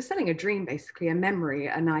a dream, basically, a memory,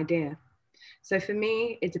 an idea. So for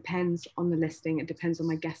me, it depends on the listing. It depends on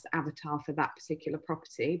my guest avatar for that particular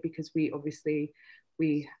property, because we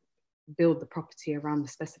build the property around the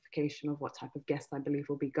specification of what type of guest I believe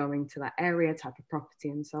will be going to that area, type of property,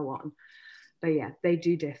 and so on. But yeah, they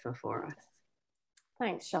do differ for us.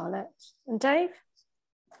 Thanks, Charlotte. And Dave?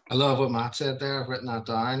 I love what Matt said there. I've written that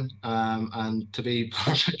down. And to be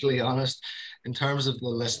perfectly honest, in terms of the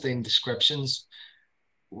listing descriptions,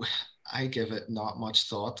 I give it not much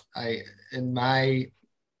thought.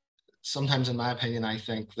 Sometimes in my opinion, I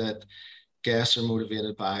think that guests are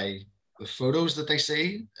motivated by the photos that they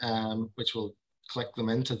see, which will click them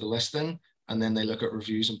into the listing, and then they look at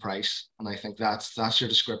reviews and price. And I think that's your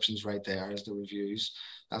descriptions right there, is the reviews.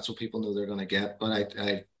 That's what people know they're going to get. But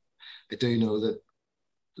I do know that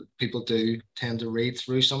people do tend to read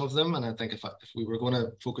through some of them. And I think if we were going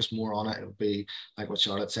to focus more on it, it would be like what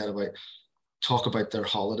Charlotte said about talk about their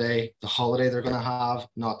holiday, the holiday they're going to have,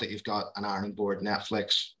 not that you've got an ironing board,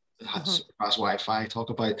 Netflix, fast Wi-Fi.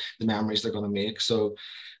 Talk about the memories they're going to make. So,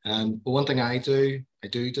 but one thing I do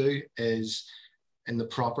is in the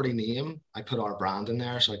property name, I put our brand in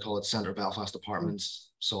there. So I call it Centre Belfast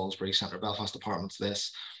Apartments, Salisbury, Centre Belfast Apartments,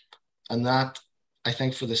 this. And that, I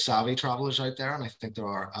think for the savvy travelers out there, and I think there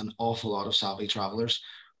are an awful lot of savvy travelers,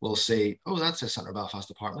 will say, oh, that's a Centre Belfast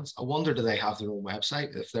Apartments. I wonder, do they have their own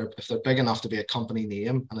website? If they're big enough to be a company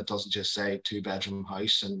name and it doesn't just say 2-bedroom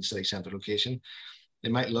house in city centre location, they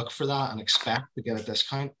might look for that and expect to get a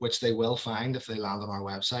discount, which they will find if they land on our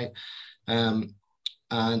website.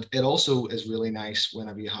 And it also is really nice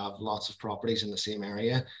whenever you have lots of properties in the same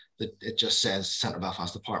area that it just says Centre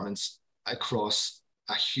Belfast Apartments across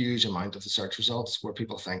a huge amount of the search results, where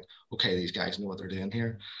people think, okay, these guys know what they're doing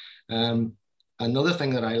here. Another thing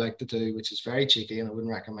that I like to do, which is very cheeky, and I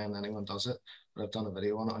wouldn't recommend anyone does it, but I've done a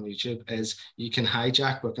video on it on YouTube, is you can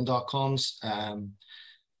hijack booking.coms.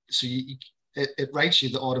 So it writes you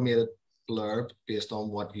the automated blurb based on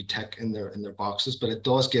what you tick in their boxes, but it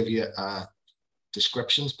does give you a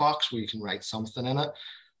descriptions box where you can write something in it.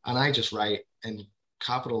 And I just write in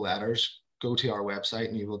capital letters, go to our website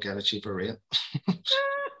and you will get a cheaper rate.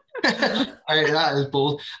 That is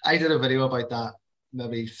bold. I did a video about that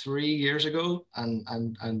maybe 3 years ago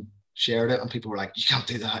and shared it, and people were like, you can't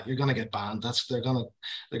do that, you're gonna get banned, they're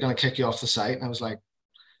gonna kick you off the site. And I was like,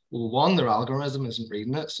 well, one, their algorithm isn't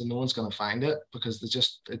reading it, so no one's gonna find it, because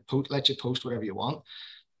it let you post whatever you want.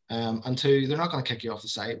 And two, they're not going to kick you off the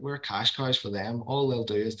site. We're cash cows for them. All they'll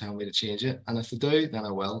do is tell me to change it, and if they do, then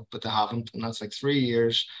I will, but they haven't. And that's like 3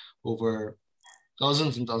 years over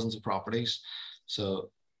dozens and dozens of properties.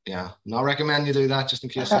 So yeah, not recommend you do that, just in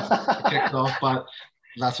case it's kicked off, but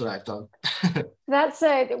that's what I've done. That's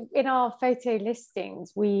in our photo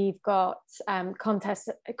listings, we've got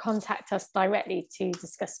contact us directly to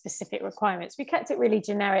discuss specific requirements. We kept it really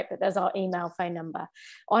generic, but there's our email, phone number.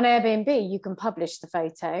 On Airbnb, you can publish the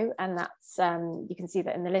photo, and that's you can see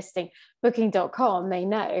that in the listing. Booking.com, they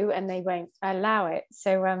know, and they won't allow it.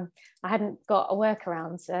 So I hadn't got a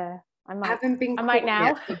workaround. I might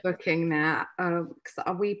now. For Booking now,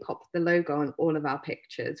 because we pop the logo on all of our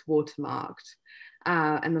pictures, watermarked.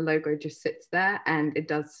 And the logo just sits there, and it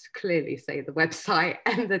does clearly say the website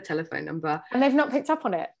and the telephone number. And they've not picked up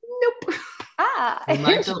on it? Nope. We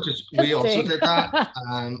might do, because we also did that,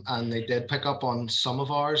 and they did pick up on some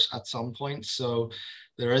of ours at some point. So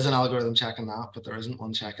there is an algorithm checking that, but there isn't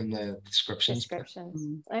one checking the descriptions.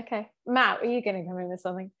 Okay. Matt, are you going to come in with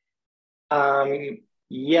something?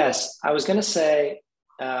 Yes, I was going to say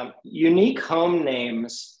unique home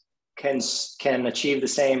names can achieve the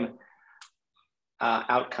same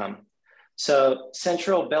outcome. So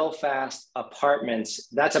Central Belfast Apartments,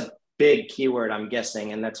 that's a big keyword, I'm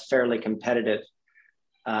guessing, and that's fairly competitive.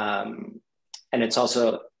 And it's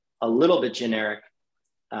also a little bit generic.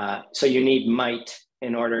 So you need might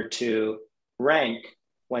in order to rank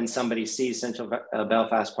when somebody sees Central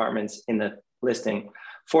Belfast Apartments in the listing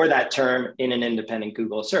for that term in an independent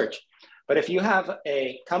Google search. But if you have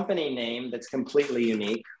a company name that's completely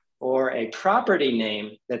unique, or a property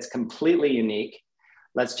name that's completely unique,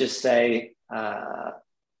 let's just say the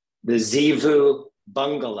Zeevou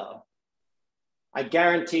bungalow. I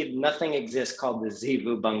guarantee nothing exists called the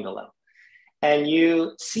Zeevou bungalow. And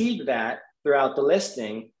you seed that throughout the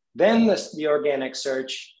listing, then the organic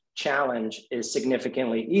search challenge is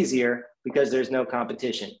significantly easier because there's no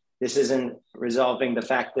competition. This isn't resolving the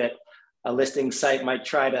fact that a listing site might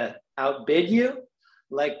try to outbid you,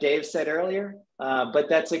 like Dave said earlier, but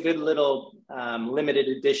that's a good little limited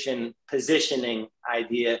edition positioning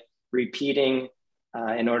idea, repeating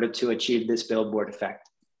in order to achieve this billboard effect.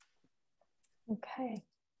 Okay,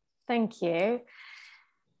 thank you.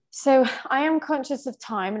 So I am conscious of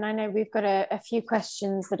time, and I know we've got a few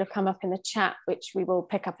questions that have come up in the chat, which we will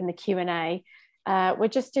pick up in the Q&A. We'll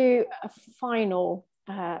just do a final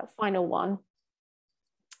one.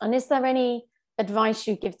 And is there any advice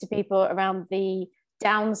you give to people around the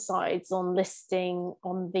downsides on listing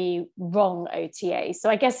on the wrong OTA? So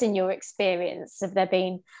I guess in your experience, have there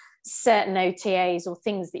been certain OTAs or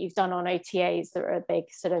things that you've done on OTAs that are a big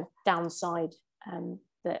sort of downside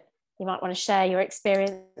that you might want to share your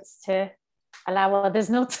experience to allow others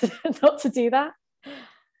not to do that.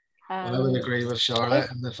 I would agree with Charlotte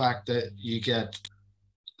and the fact that you get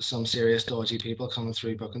some serious dodgy people coming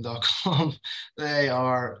through booking.com.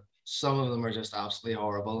 Some of them are just absolutely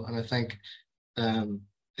horrible. And I think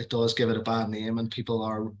it does give it a bad name, and people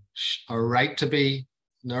are right to be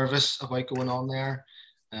nervous about going on there.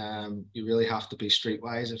 You really have to be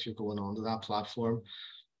streetwise if you're going onto that platform.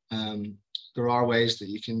 There are ways that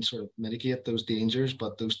you can sort of mitigate those dangers,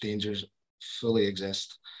 but those dangers fully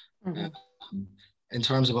exist. In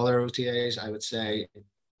terms of other OTAs, I would say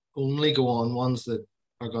only go on ones that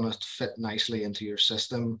are going to fit nicely into your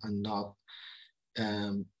system and not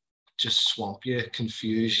just swamp you,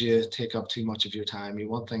 confuse you, take up too much of your time. You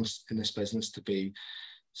want things in this business to be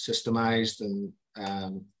systemized and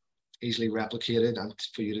easily replicated and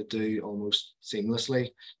for you to do almost seamlessly.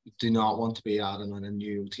 You do not want to be adding on a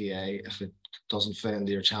new OTA if it doesn't fit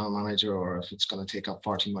into your channel manager or if it's going to take up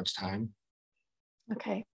far too much time.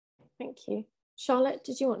 Okay, thank you. Charlotte,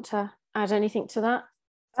 did you want to add anything to that?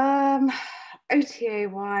 OTA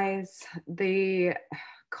wise, the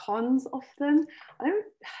cons of them,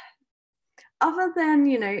 other than,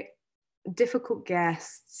 you know, difficult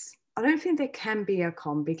guests, I don't think there can be a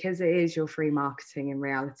con, because it is your free marketing in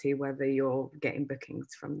reality, whether you're getting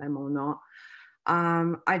bookings from them or not.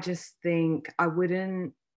 I just think I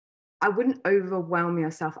wouldn't overwhelm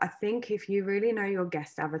yourself. I think if you really know your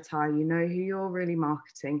guest avatar, you know who you're really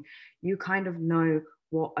marketing, you kind of know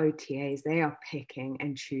what OTAs they are picking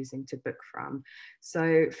and choosing to book from.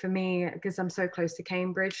 So for me, because I'm so close to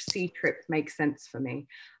Cambridge, C-Trip makes sense for me.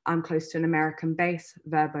 I'm close to an American base,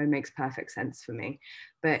 Vrbo makes perfect sense for me.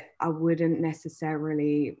 But I wouldn't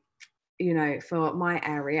necessarily, you know, for my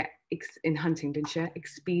area in Huntingdonshire,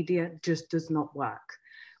 Expedia just does not work.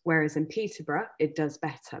 Whereas in Peterborough, it does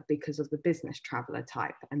better because of the business traveler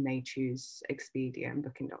type, and they choose Expedia and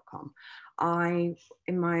booking.com.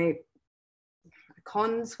 In my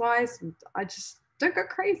cons wise, I just don't go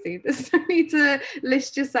crazy. There's no need to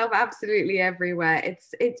list yourself absolutely everywhere.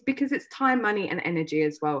 It's because it's time, money, and energy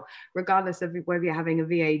as well, regardless of whether you're having a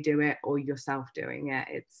VA do it or yourself doing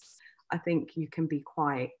it. I think you can be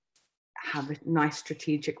have a nice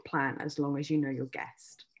strategic plan as long as you know your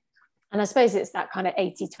guest. And I suppose it's that kind of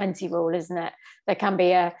 80-20 rule, isn't it? There can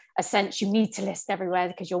be a sense you need to list everywhere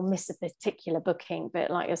because you'll miss a particular booking.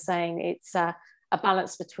 But like you're saying, it's a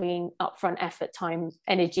balance between upfront effort, time,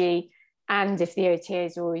 energy, and if the OTA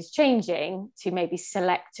is always changing, to maybe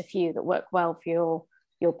select a few that work well for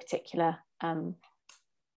your particular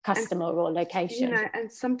customer or location. You know,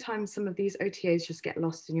 and sometimes some of these OTAs just get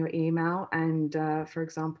lost in your email. And for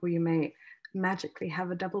example, you may magically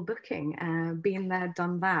have a double booking. Been there,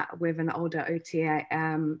 done that with an older OTA,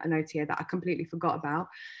 an OTA that I completely forgot about,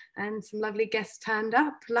 and some lovely guests turned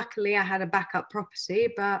up. Luckily, I had a backup property,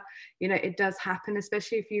 but you know, it does happen,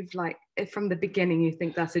 especially if you've if from the beginning you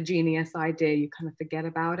think that's a genius idea, you kind of forget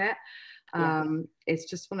about it. It's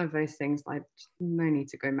just one of those things, like, no need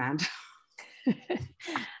to go mad.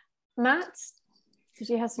 Matt, did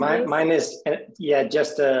you have some? Mine is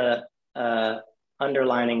just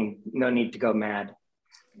underlining, no need to go mad.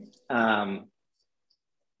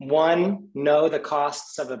 One, know the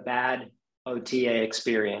costs of a bad OTA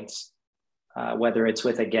experience, whether it's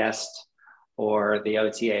with a guest or the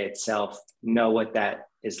OTA itself. Know what that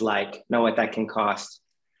is like, know what that can cost.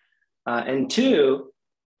 And two,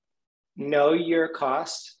 know your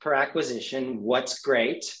cost per acquisition, what's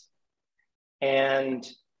great, and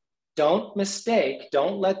don't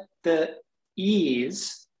let the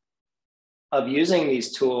ease of using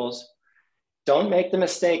these tools, don't make the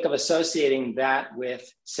mistake of associating that with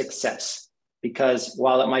success, because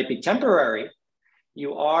while it might be temporary,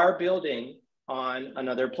 you are building on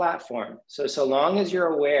another platform. So long as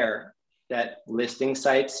you're aware that listing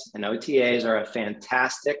sites and OTAs are a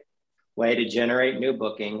fantastic way to generate new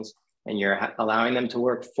bookings, and you're allowing them to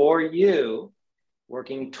work for you,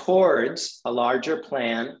 working towards a larger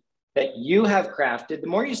plan that you have crafted, the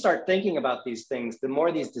more you start thinking about these things, the more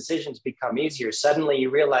these decisions become easier. Suddenly you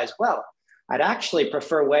realize, well, I'd actually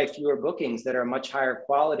prefer way fewer bookings that are much higher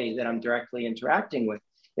quality that I'm directly interacting with.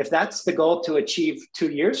 If that's the goal to achieve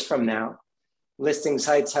 2 years from now, listing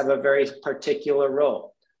sites have a very particular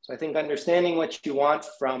role. So I think understanding what you want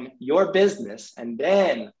from your business and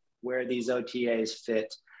then where these OTAs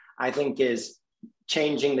fit, I think is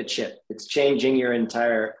changing the chip. It's changing your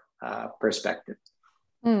entire perspective.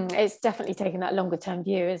 It's definitely taking that longer term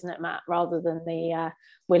view, isn't it, Matt, rather than the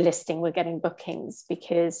we're listing, we're getting bookings,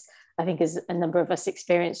 because I think as a number of us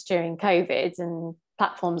experienced during COVID and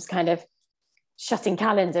platforms kind of shutting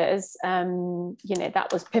calendars, you know,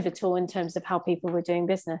 that was pivotal in terms of how people were doing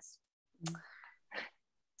business.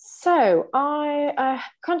 So I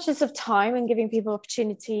conscious of time and giving people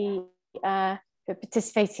opportunity for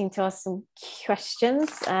participating to ask some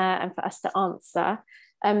questions and for us to answer.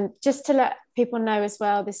 Just to let people know as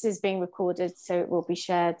well, this is being recorded, so it will be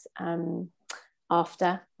shared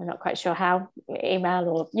after. I'm not quite sure how, email,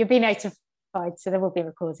 or you'll be notified, so there will be a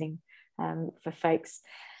recording for folks.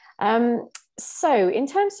 So in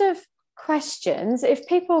terms of questions, if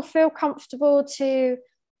people feel comfortable to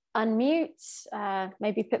unmute,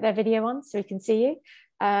 maybe put their video on so we can see you,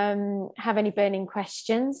 have any burning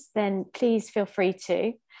questions, then please feel free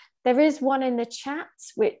to. There is one in the chat,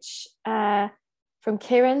 which from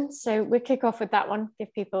Kieran, so we'll kick off with that one,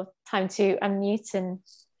 give people time to unmute and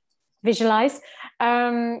visualize.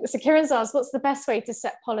 So Kieran's asked, what's the best way to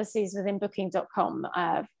set policies within booking.com,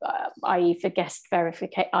 i.e. for guest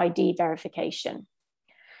ID verification?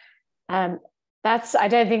 I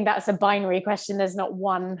don't think that's a binary question. There's not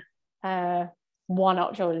one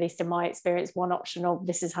option, or at least in my experience, one option of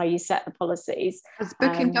this is how you set the policies. As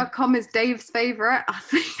booking.com is Dave's favorite, I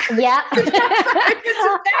think. Yeah.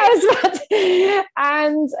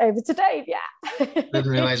 And over to Dave, yeah. Didn't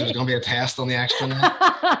realize there was going to be a test on the extra.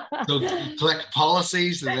 So click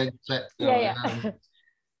policies and then click.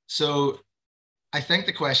 So I think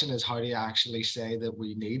the question is, how do you actually say that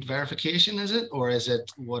we need verification? Is it, or is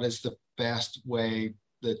it, what is the best way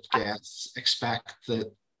that guests expect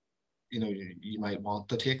that, you know, you might want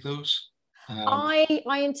to take those? I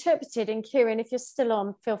interpreted, and Kieran, if you're still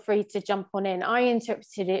on, feel free to jump on in. I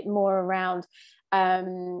interpreted it more around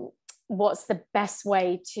what's the best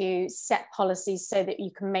way to set policies so that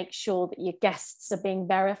you can make sure that your guests are being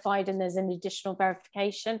verified and there's an additional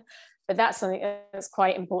verification. But that's something that's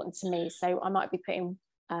quite important to me. So I might be putting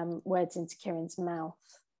words into Kieran's mouth.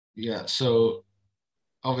 Yeah, so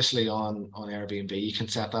obviously on Airbnb, you can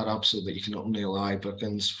set that up so that you can only allow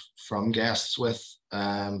bookings from guests with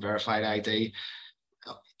verified ID.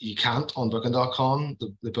 You can't on booking.com.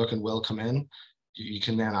 The booking will come in. You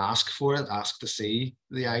can then ask for it, ask to see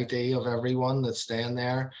the ID of everyone that's staying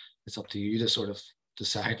there. It's up to you to sort of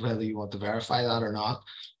decide whether you want to verify that or not.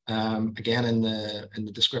 Again, in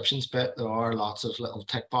the descriptions bit, there are lots of little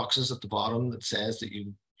tick boxes at the bottom that says that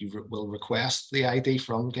you will request the ID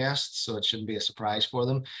from guests, so it shouldn't be a surprise for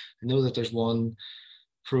them. I know that there's one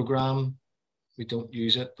program, we don't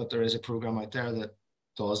use it, but there is a program out there that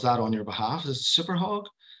does that on your behalf. It's Superhog,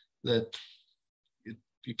 that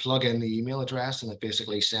you plug in the email address and it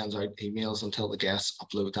basically sends out emails until the guests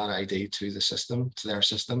upload that ID to the system, to their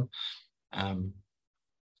system.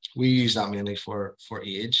 We use that mainly for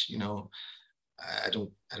age. You know, I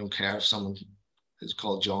don't care if someone is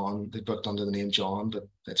called John, they booked under the name John, but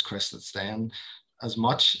it's Chris that's staying as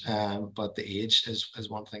much. But the age is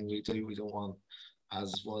one thing we do. We don't want,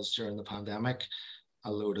 as was during the pandemic,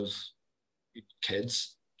 a load of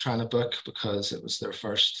kids trying to book because it was their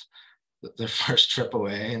first trip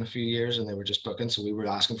away in a few years and they were just booking. So we were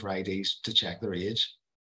asking for IDs to check their age.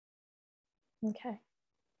 Okay.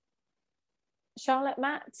 Charlotte,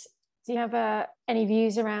 Matt, do you have any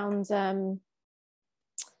views around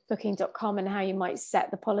booking.com and how you might set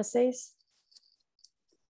the policies?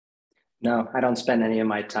 No, I don't spend any of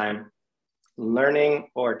my time learning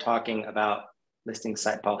or talking about listing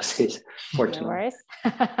site policies, fortunately. No worries.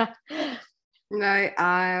 No,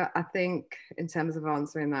 I think in terms of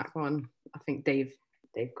answering that one, I think Dave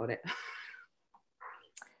got it.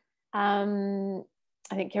 I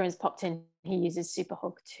think Kieran's popped in. He uses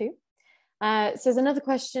Superhog too. So there's another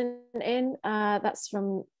question in. That's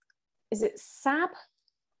from, is it Sab?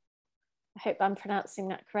 I hope I'm pronouncing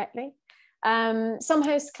that correctly. Some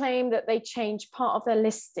hosts claim that they change part of their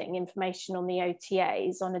listing information on the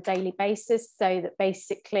OTAs on a daily basis, so that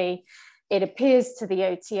basically it appears to the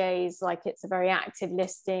OTAs like it's a very active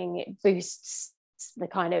listing. It boosts the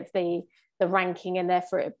kind of the ranking, and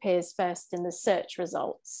therefore it appears first in the search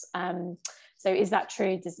results. So is that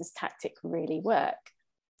true? Does this tactic really work?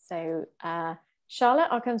 So Charlotte,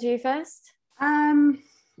 I'll come to you first.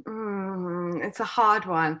 It's a hard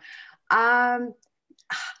one.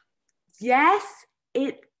 Yes,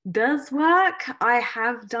 it does work. I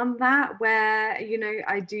have done that where, you know,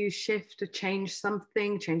 I do shift or change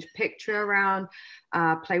something, change picture around,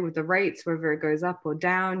 play with the rates, whether it goes up or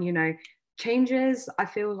down. You know, changes I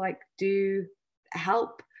feel like do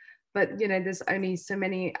help, but you know, there's only so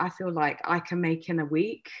many I feel like I can make in a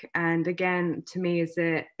week. And again, to me,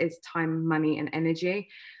 it's time, money, and energy.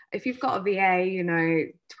 If you've got a VA, you know,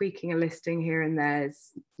 tweaking a listing here and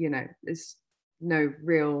there's, you know, there's no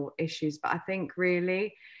real issues. But I think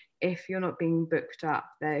really if you're not being booked up,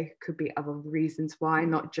 there could be other reasons why,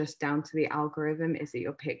 not just down to the algorithm. Is it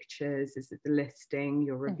your pictures? Is it the listing,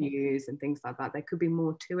 your reviews and things like that? There could be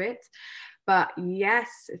more to it. But yes,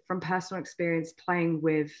 from personal experience, playing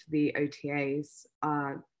with the OTAs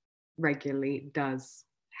regularly does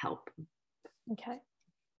help. Okay.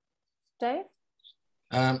 Dave?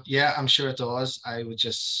 Yeah, I'm sure it does. I would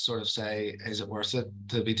just sort of say, is it worth it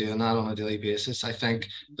to be doing that on a daily basis? I think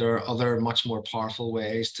there are other much more powerful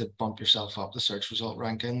ways to bump yourself up the search result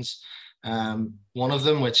rankings. One of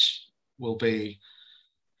them, which will be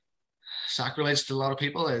sacrilege to a lot of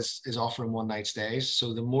people, is offering one night stays.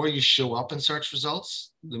 So the more you show up in search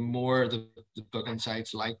results, the more the booking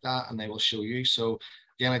sites like that, and they will show you. So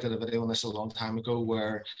again, I did a video on this a long time ago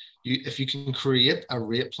where if you can create a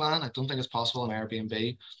rate plan, I don't think it's possible on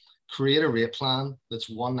Airbnb, create a rate plan that's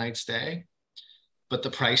one night stay, but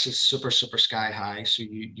the price is super, super sky high. So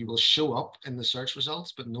you will show up in the search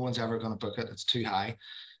results, but no one's ever going to book it. It's too high.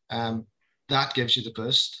 That gives you the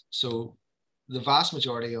boost. So the vast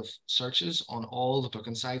majority of searches on all the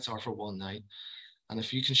booking sites are for one night. And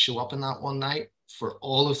if you can show up in that one night for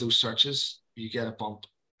all of those searches, you get a bump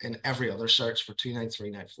in every other search for 2 nights, 3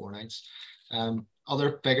 nights, 4 nights.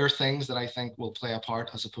 Other bigger things that I think will play a part,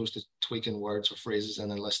 as opposed to tweaking words or phrases in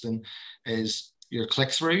a listing, is your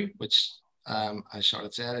click-through, which, as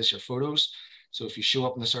Charlotte said, is your photos. So if you show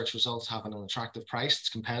up in the search results having an attractive price, it's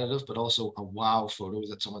competitive, but also a wow photo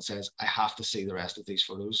that someone says, I have to see the rest of these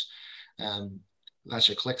photos. That's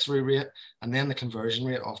your click-through rate, and then the conversion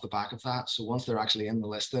rate off the back of that. So once they're actually in the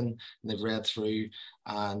listing and they've read through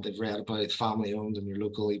and they've read about family owned and you're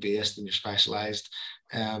locally based and you're specialized,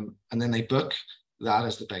 and then they book, that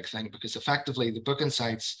is the big thing, because effectively the booking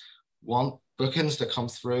sites want bookings that come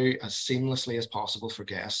through as seamlessly as possible for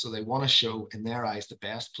guests. So they want to show, in their eyes, the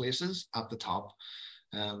best places at the top.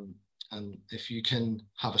 And if you can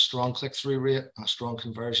have a strong click-through rate and a strong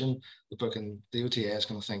conversion, the OTA is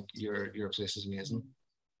going to think your place is amazing.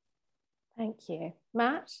 Thank you.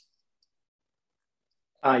 Matt?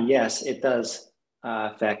 Yes, it does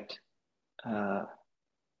affect.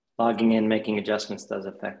 Logging in, making adjustments does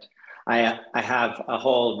affect. I have a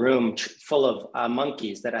whole room full of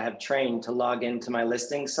monkeys that I have trained to log into my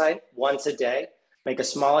listing site once a day, make a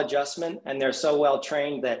small adjustment, and they're so well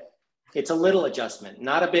trained that it's a little adjustment,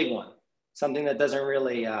 not a big one. Something that doesn't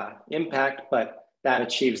really impact, but that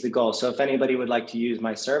achieves the goal. So if anybody would like to use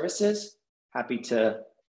my services, happy to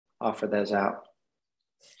offer those out.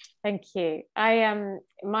 Thank you.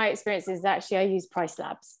 My experience is actually I use Price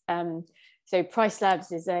Labs. So Price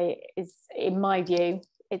Labs is in my view,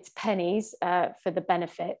 it's pennies for the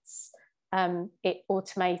benefits. It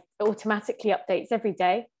automatically updates every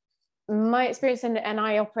day. My experience, and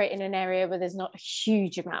I operate in an area where there's not a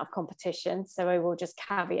huge amount of competition, so I will just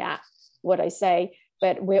caveat what I say,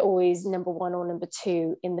 but we're always number 1 or number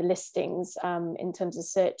 2 in the listings in terms of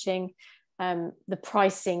searching. The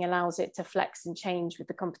pricing allows it to flex and change with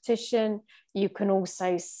the competition. You can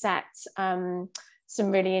also set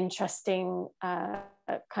some really interesting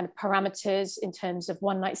kind of parameters in terms of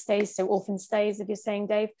one night stays, so orphan stays, if you're saying,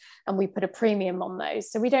 Dave, and we put a premium on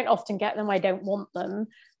those. So we don't often get them, I don't want them,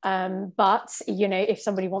 but you know, if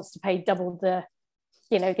somebody wants to pay double the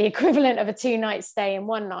equivalent of a 2-night stay in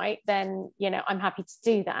one night, then I'm happy to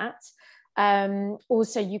do that.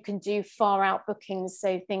 Also, you can do far out bookings,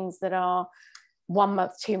 so things that are 1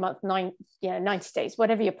 month, 2 month, 90 days,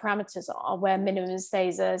 whatever your parameters are, where minimum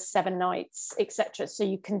stays are 7 nights, etc. So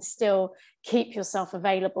you can still keep yourself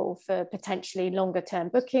available for potentially longer term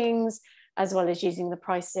bookings, as well as using the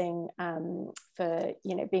pricing for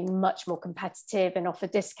being much more competitive and offer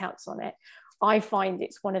discounts on it. I find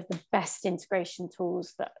it's one of the best integration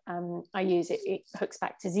tools that I use. It hooks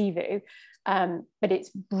back to Zeevou, but it's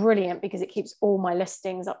brilliant because it keeps all my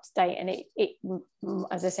listings up to date. And it,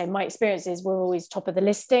 as I say, my experience is we're always top of the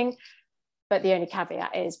listing, but the only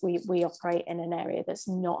caveat is we operate in an area that's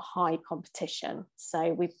not high competition.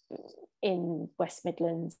 So we in West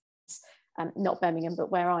Midlands, not Birmingham,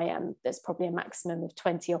 but where I am, there's probably a maximum of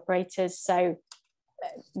 20 operators. So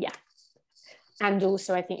yeah. And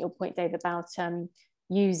also, I think your point, Dave, about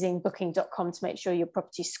using booking.com to make sure your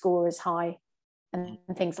property score is high and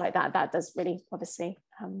things like that, that does really obviously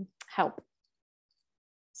help.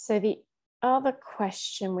 So the other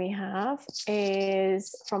question we have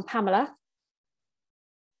is from Pamela.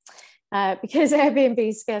 Because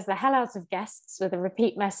Airbnb scares the hell out of guests with a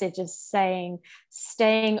repeat message of saying,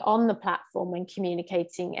 staying on the platform when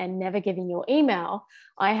communicating and never giving your email,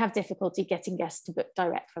 I have difficulty getting guests to book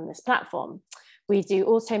direct from this platform. We do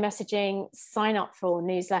auto messaging, sign up for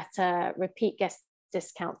newsletter, repeat guest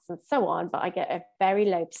discounts and so on, but I get a very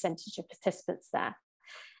low percentage of participants there.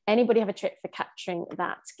 Anybody have a trick for capturing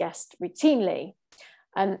that guest routinely?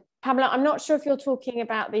 And Pamela, I'm not sure if you're talking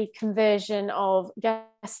about the conversion of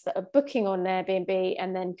guests that are booking on Airbnb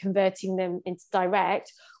and then converting them into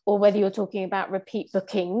direct, or whether you're talking about repeat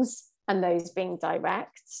bookings and those being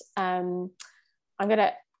direct. I'm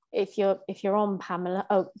gonna, if you're on,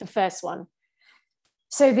 Pamela, the first one.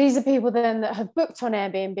 So these are people then that have booked on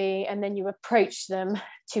Airbnb and then you approach them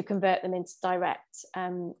to convert them into direct.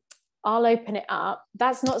 I'll open it up.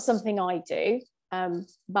 That's not something I do,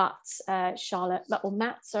 but Charlotte, or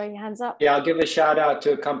Matt, sorry, hands up. Yeah, I'll give a shout out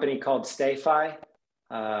to a company called StayFi.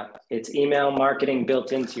 It's email marketing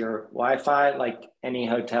built into your Wi-Fi, like any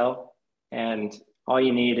hotel. And all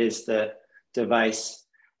you need is the device.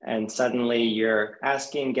 And suddenly you're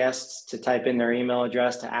asking guests to type in their email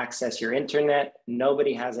address to access your internet.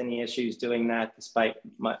 Nobody has any issues doing that, despite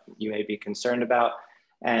what you may be concerned about.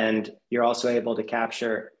 And you're also able to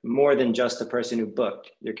capture more than just the person who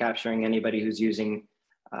booked. You're capturing anybody who's using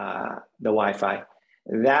the Wi-Fi.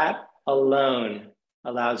 That alone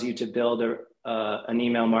allows you to build an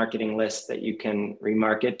email marketing list that you can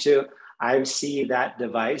remarket to. I see that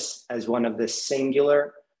device as one of the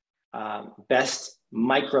singular best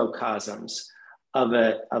microcosms of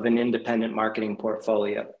an independent marketing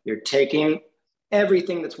portfolio. You're taking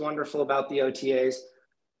everything that's wonderful about the OTAs,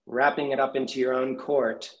 wrapping it up into your own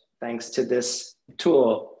court, thanks to this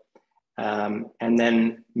tool, and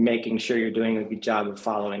then making sure you're doing a good job of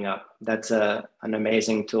following up. That's an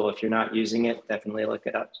amazing tool. If you're not using it, definitely look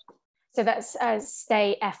it up. So that's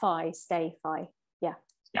StayFi. Yeah.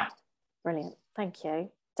 Yeah. Brilliant. Thank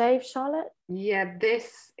you. Dave, Charlotte? Yeah,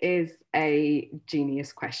 this is a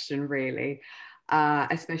genius question, really,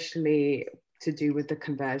 especially to do with the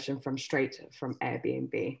conversion from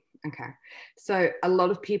Airbnb. Okay, so a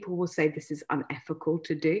lot of people will say this is unethical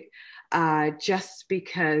to do, just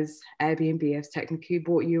because Airbnb has technically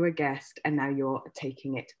bought you a guest and now you're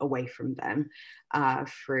taking it away from them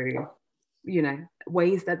through, you know,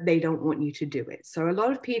 ways that they don't want you to do it. So a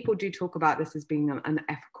lot of people do talk about this as being an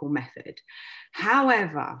unethical method.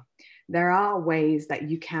 However, there are ways that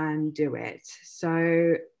you can do it.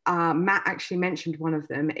 So Matt actually mentioned one of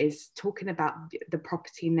them is talking about the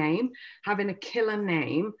property name, having a killer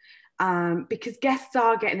name, because guests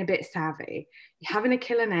are getting a bit savvy. Having a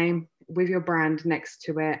killer name with your brand next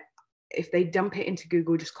to it, if they dump it into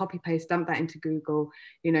Google, just copy paste, dump that into Google,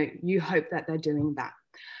 you know, you hope that they're doing that.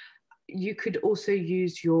 You could also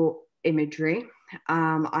use your imagery.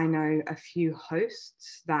 I know a few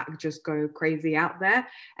hosts that just go crazy out there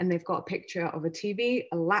and they've got a picture of a TV,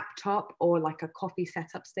 a laptop, or like a coffee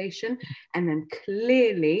setup station, and then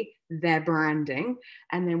clearly their branding,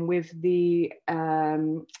 and then with the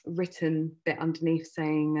written bit underneath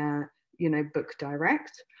saying, you know, book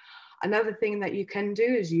direct. Another thing that you can do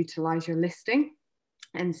is utilize your listing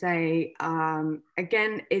and say,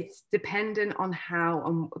 again, it's dependent on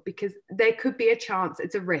how, because there could be a chance,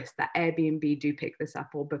 it's a risk that Airbnb do pick this up,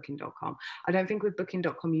 or booking.com. I don't think with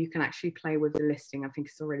booking.com you can actually play with the listing. I think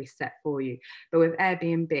it's already set for you. But with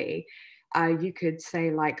Airbnb, you could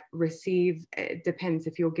say like receive, it depends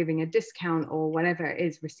if you're giving a discount or whatever it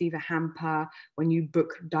is, receive a hamper when you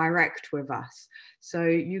book direct with us. So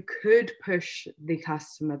you could push the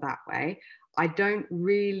customer that way. I don't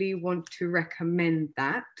really want to recommend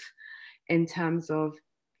that in terms of,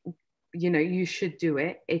 you know, you should do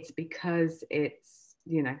it. It's because it's,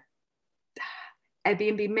 you know,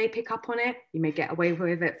 Airbnb may pick up on it. You may get away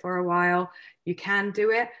with it for a while. You can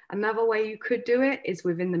do it. Another way you could do it is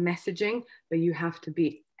within the messaging, but you have to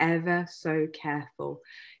be ever so careful.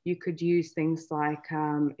 You could use things like,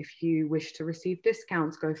 if you wish to receive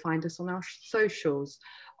discounts, go find us on our socials.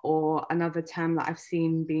 Or another term that I've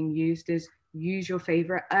seen being used is use your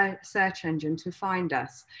favorite search engine to find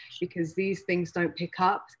us, because these things don't pick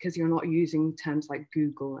up because you're not using terms like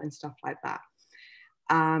Google and stuff like that.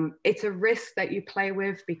 It's a risk that you play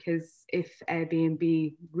with, because if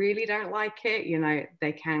Airbnb really don't like it, you know,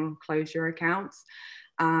 they can close your accounts.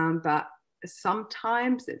 But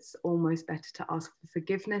sometimes it's almost better to ask for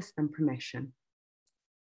forgiveness than permission.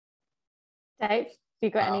 Dave, you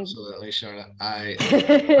got any? Absolutely, Charlotte.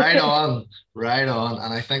 Right on.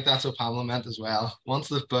 And I think that's what Pamela meant as well. Once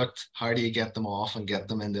they've booked, how do you get them off and get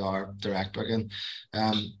them into our direct booking?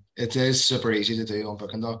 It is super easy to do on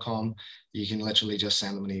booking.com. You can literally just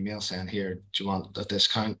send them an email saying, here, do you want a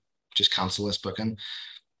discount? Just cancel this booking.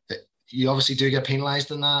 You obviously do get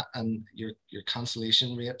penalized in that, and your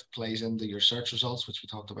cancellation rate plays into your search results, which we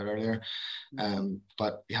talked about earlier.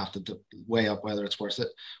 But you have to weigh up whether it's worth it.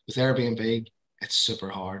 With Airbnb, it's super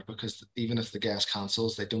hard, because even if the guest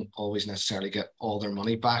cancels, they don't always necessarily get all their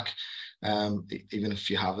money back, even if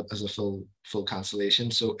you have it as a full cancellation.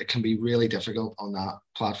 So it can be really difficult on that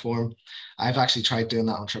platform. I've actually tried doing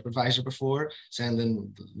that on TripAdvisor before,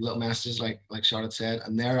 sending little messages like Charlotte said,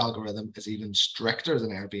 and their algorithm is even stricter than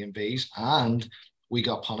Airbnb's, and we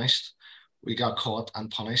got punished. We got caught and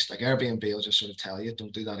punished. Like Airbnb will just sort of tell you,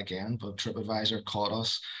 don't do that again, but TripAdvisor caught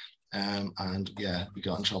us. And yeah, we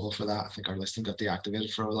got in trouble for that. I think our listing got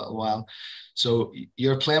deactivated for a little while. So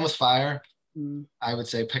you're playing with fire. I would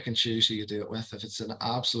say pick and choose who you do it with. If it's an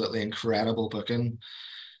absolutely incredible booking,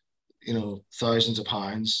 you know, thousands of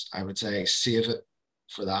pounds, I would say save it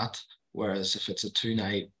for that. Whereas if it's a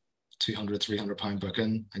 2-night, 200, 300 pound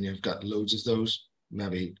booking and you've got loads of those,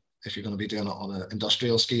 maybe if you're going to be doing it on an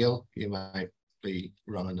industrial scale, you might be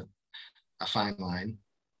running a fine line.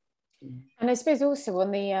 And I suppose also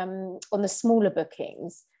on the smaller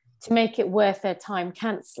bookings, to make it worth their time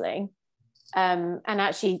cancelling, and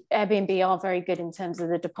actually Airbnb are very good in terms of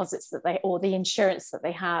the deposits that or the insurance that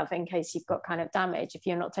they have in case you've got kind of damage if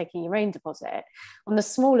you're not taking your own deposit. On the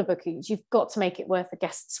smaller bookings, you've got to make it worth the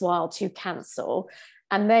guest's while to cancel,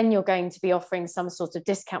 and then you're going to be offering some sort of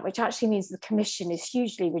discount, which actually means the commission is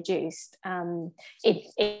hugely reduced in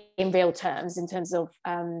real terms, in terms of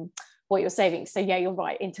what you're saving. So yeah, you're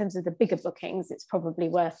right. In terms of the bigger bookings, it's probably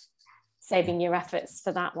worth saving your efforts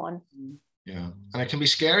for that one. Yeah, and it can be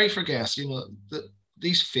scary for guests. You know,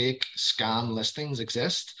 these fake scam listings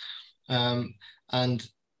exist, and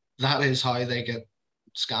that is how they get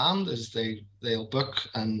scammed. Is they'll book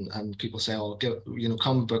and people say, "Oh,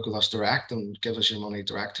 come book with us direct and give us your money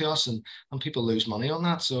direct to us," and people lose money on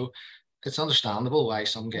that. So it's understandable why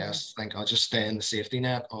some guests think, "I'll just stay in the safety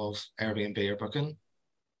net of Airbnb or Booking."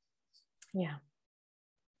 Yeah,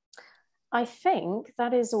 I think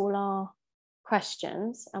that is all our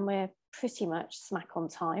questions, and we're pretty much smack on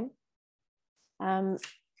time.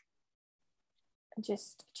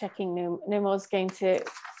 Just checking no more's going to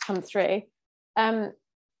come through. That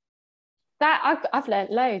I've learned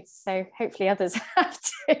loads, so hopefully others have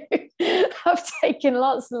too. I've taken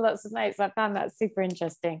lots and lots of notes. I found that super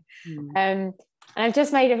interesting. And I've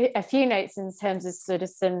just made a few notes in terms of sort of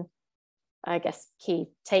some, I guess, key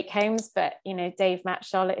take homes, but Dave, Matt,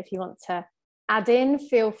 Charlotte, if you want to add in,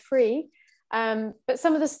 feel free. But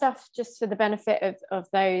some of the stuff, just for the benefit of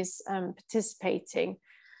those participating,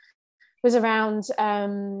 was around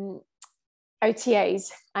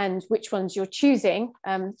OTAs and which ones you're choosing.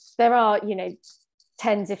 There are,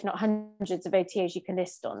 tens, if not hundreds of OTAs you can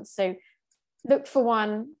list on. So look for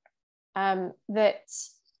one that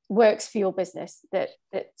works for your business, that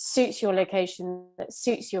suits your location, that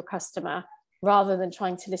suits your customer, rather than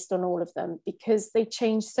trying to list on all of them, because they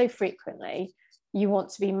change so frequently. You want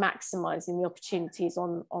to be maximizing the opportunities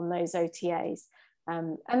on those OTAs.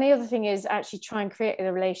 And the other thing is actually try and create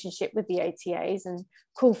a relationship with the OTAs and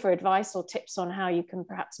call for advice or tips on how you can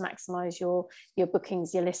perhaps maximize your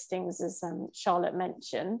bookings, your listings, as Charlotte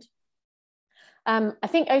mentioned. I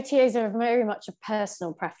think OTAs are very much a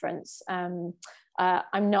personal preference. I'm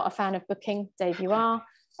not a fan of Booking. Dave, you are.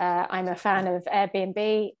 I'm a fan of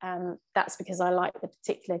Airbnb. That's because I like the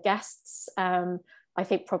particular guests. I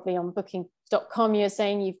think probably on Booking.com, you're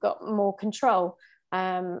saying you've got more control.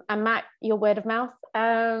 And Matt, your word of mouth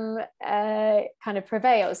kind of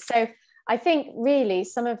prevails. So I think really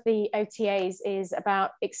some of the OTAs is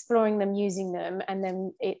about exploring them, using them, and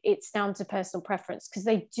then it's down to personal preference, because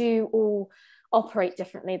they do all operate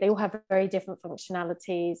differently. They all have very different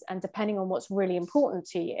functionalities, and depending on what's really important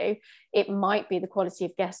to you, it might be the quality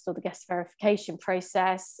of guest or the guest verification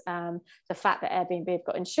process, the fact that Airbnb have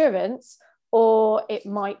got insurance, or it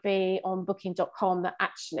might be on Booking.com that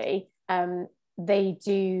actually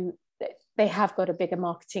they have got a bigger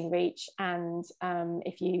marketing reach, and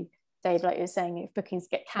if you, Dave, like you were saying, if bookings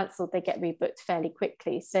get cancelled, they get rebooked fairly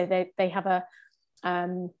quickly. So they have a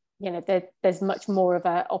there's much more of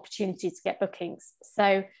an opportunity to get bookings.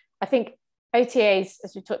 So I think OTAs,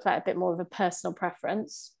 as we talked about, a bit more of a personal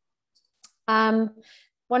preference. One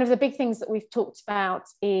of the big things that we've talked about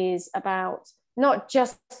is about not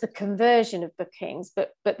just the conversion of bookings,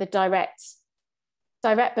 but the direct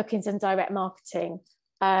bookings and direct marketing.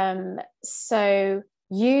 So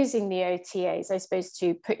using the OTAs, I suppose,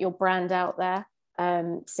 to put your brand out there.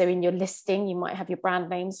 So in your listing, you might have your brand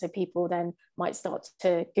name, so people then might start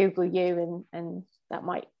to Google you, and that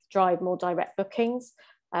might drive more direct bookings.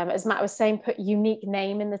 As Matt was saying, put unique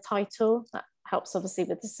name in the title. That helps obviously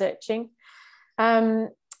with the searching.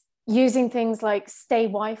 Using things like Stay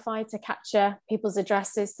Wi-Fi to capture people's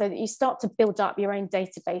addresses, so that you start to build up your own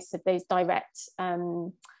database of those direct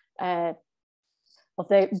of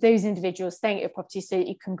those individuals staying at your property so that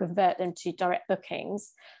you can convert them to direct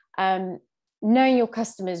bookings. Knowing your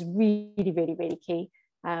customers really, really, really key.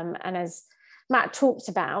 And as Matt talked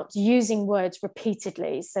about, using words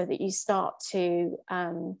repeatedly so that you start to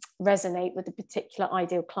resonate with the particular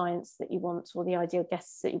ideal clients that you want, or the ideal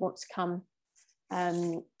guests that you want to come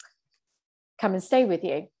and stay with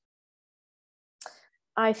you.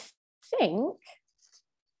 I think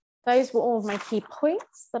those were all of my key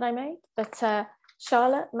points that I made. But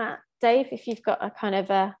Charlotte, Matt, Dave, if you've got a kind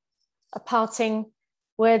of a parting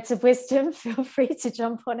words of wisdom, feel free to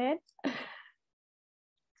jump on in.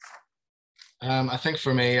 I think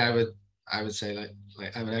for me, I would say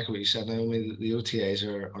like I would echo what you said, Naomi. The OTAs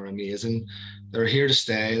are amazing. They're here to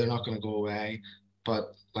stay. They're not going to go away.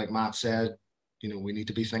 But like Matt said, we need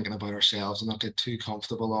to be thinking about ourselves and not get too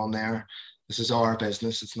comfortable on there. This is our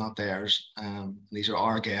business. It's not theirs. These are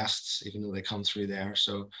our guests, even though they come through there.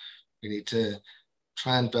 So we need to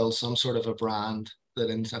try and build some sort of a brand that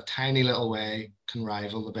in a tiny little way can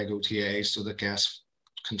rival the big OTAs, so that guests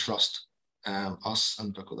can trust us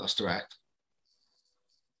and book with us direct.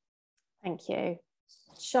 Thank you.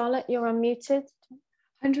 Charlotte, you're unmuted.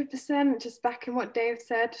 100%, just backing what Dave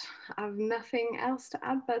said. I have nothing else to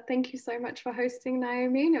add, but thank you so much for hosting,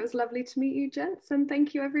 Naomi. And it was lovely to meet you, gents. And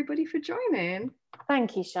thank you, everybody, for joining.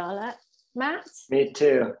 Thank you, Charlotte. Matt? Me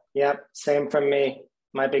too. Yep, same from me.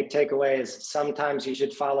 My big takeaway is sometimes you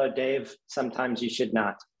should follow Dave, sometimes you should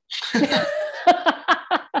not.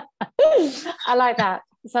 I like that.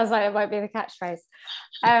 It sounds like it might be the catchphrase.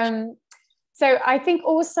 So I think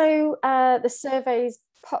also the surveys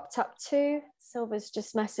popped up too. Silva's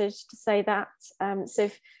just messaged to say that. So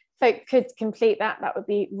if folk could complete that, that would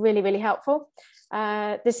be really, really helpful.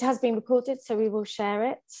 This has been recorded, so we will share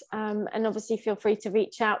it. And obviously feel free to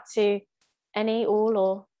reach out to any, all,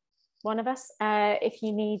 or one of us if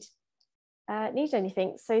you need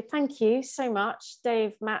anything. So thank you so much,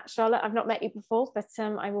 Dave, Matt, Charlotte. I've not met you before, but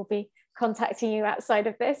I will be contacting you outside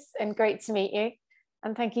of this, and great to meet you.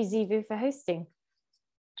 And thank you, Zeevou, for hosting.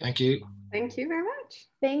 Thank you. Thank you very much.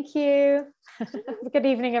 Thank you. Good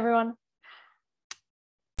evening, everyone.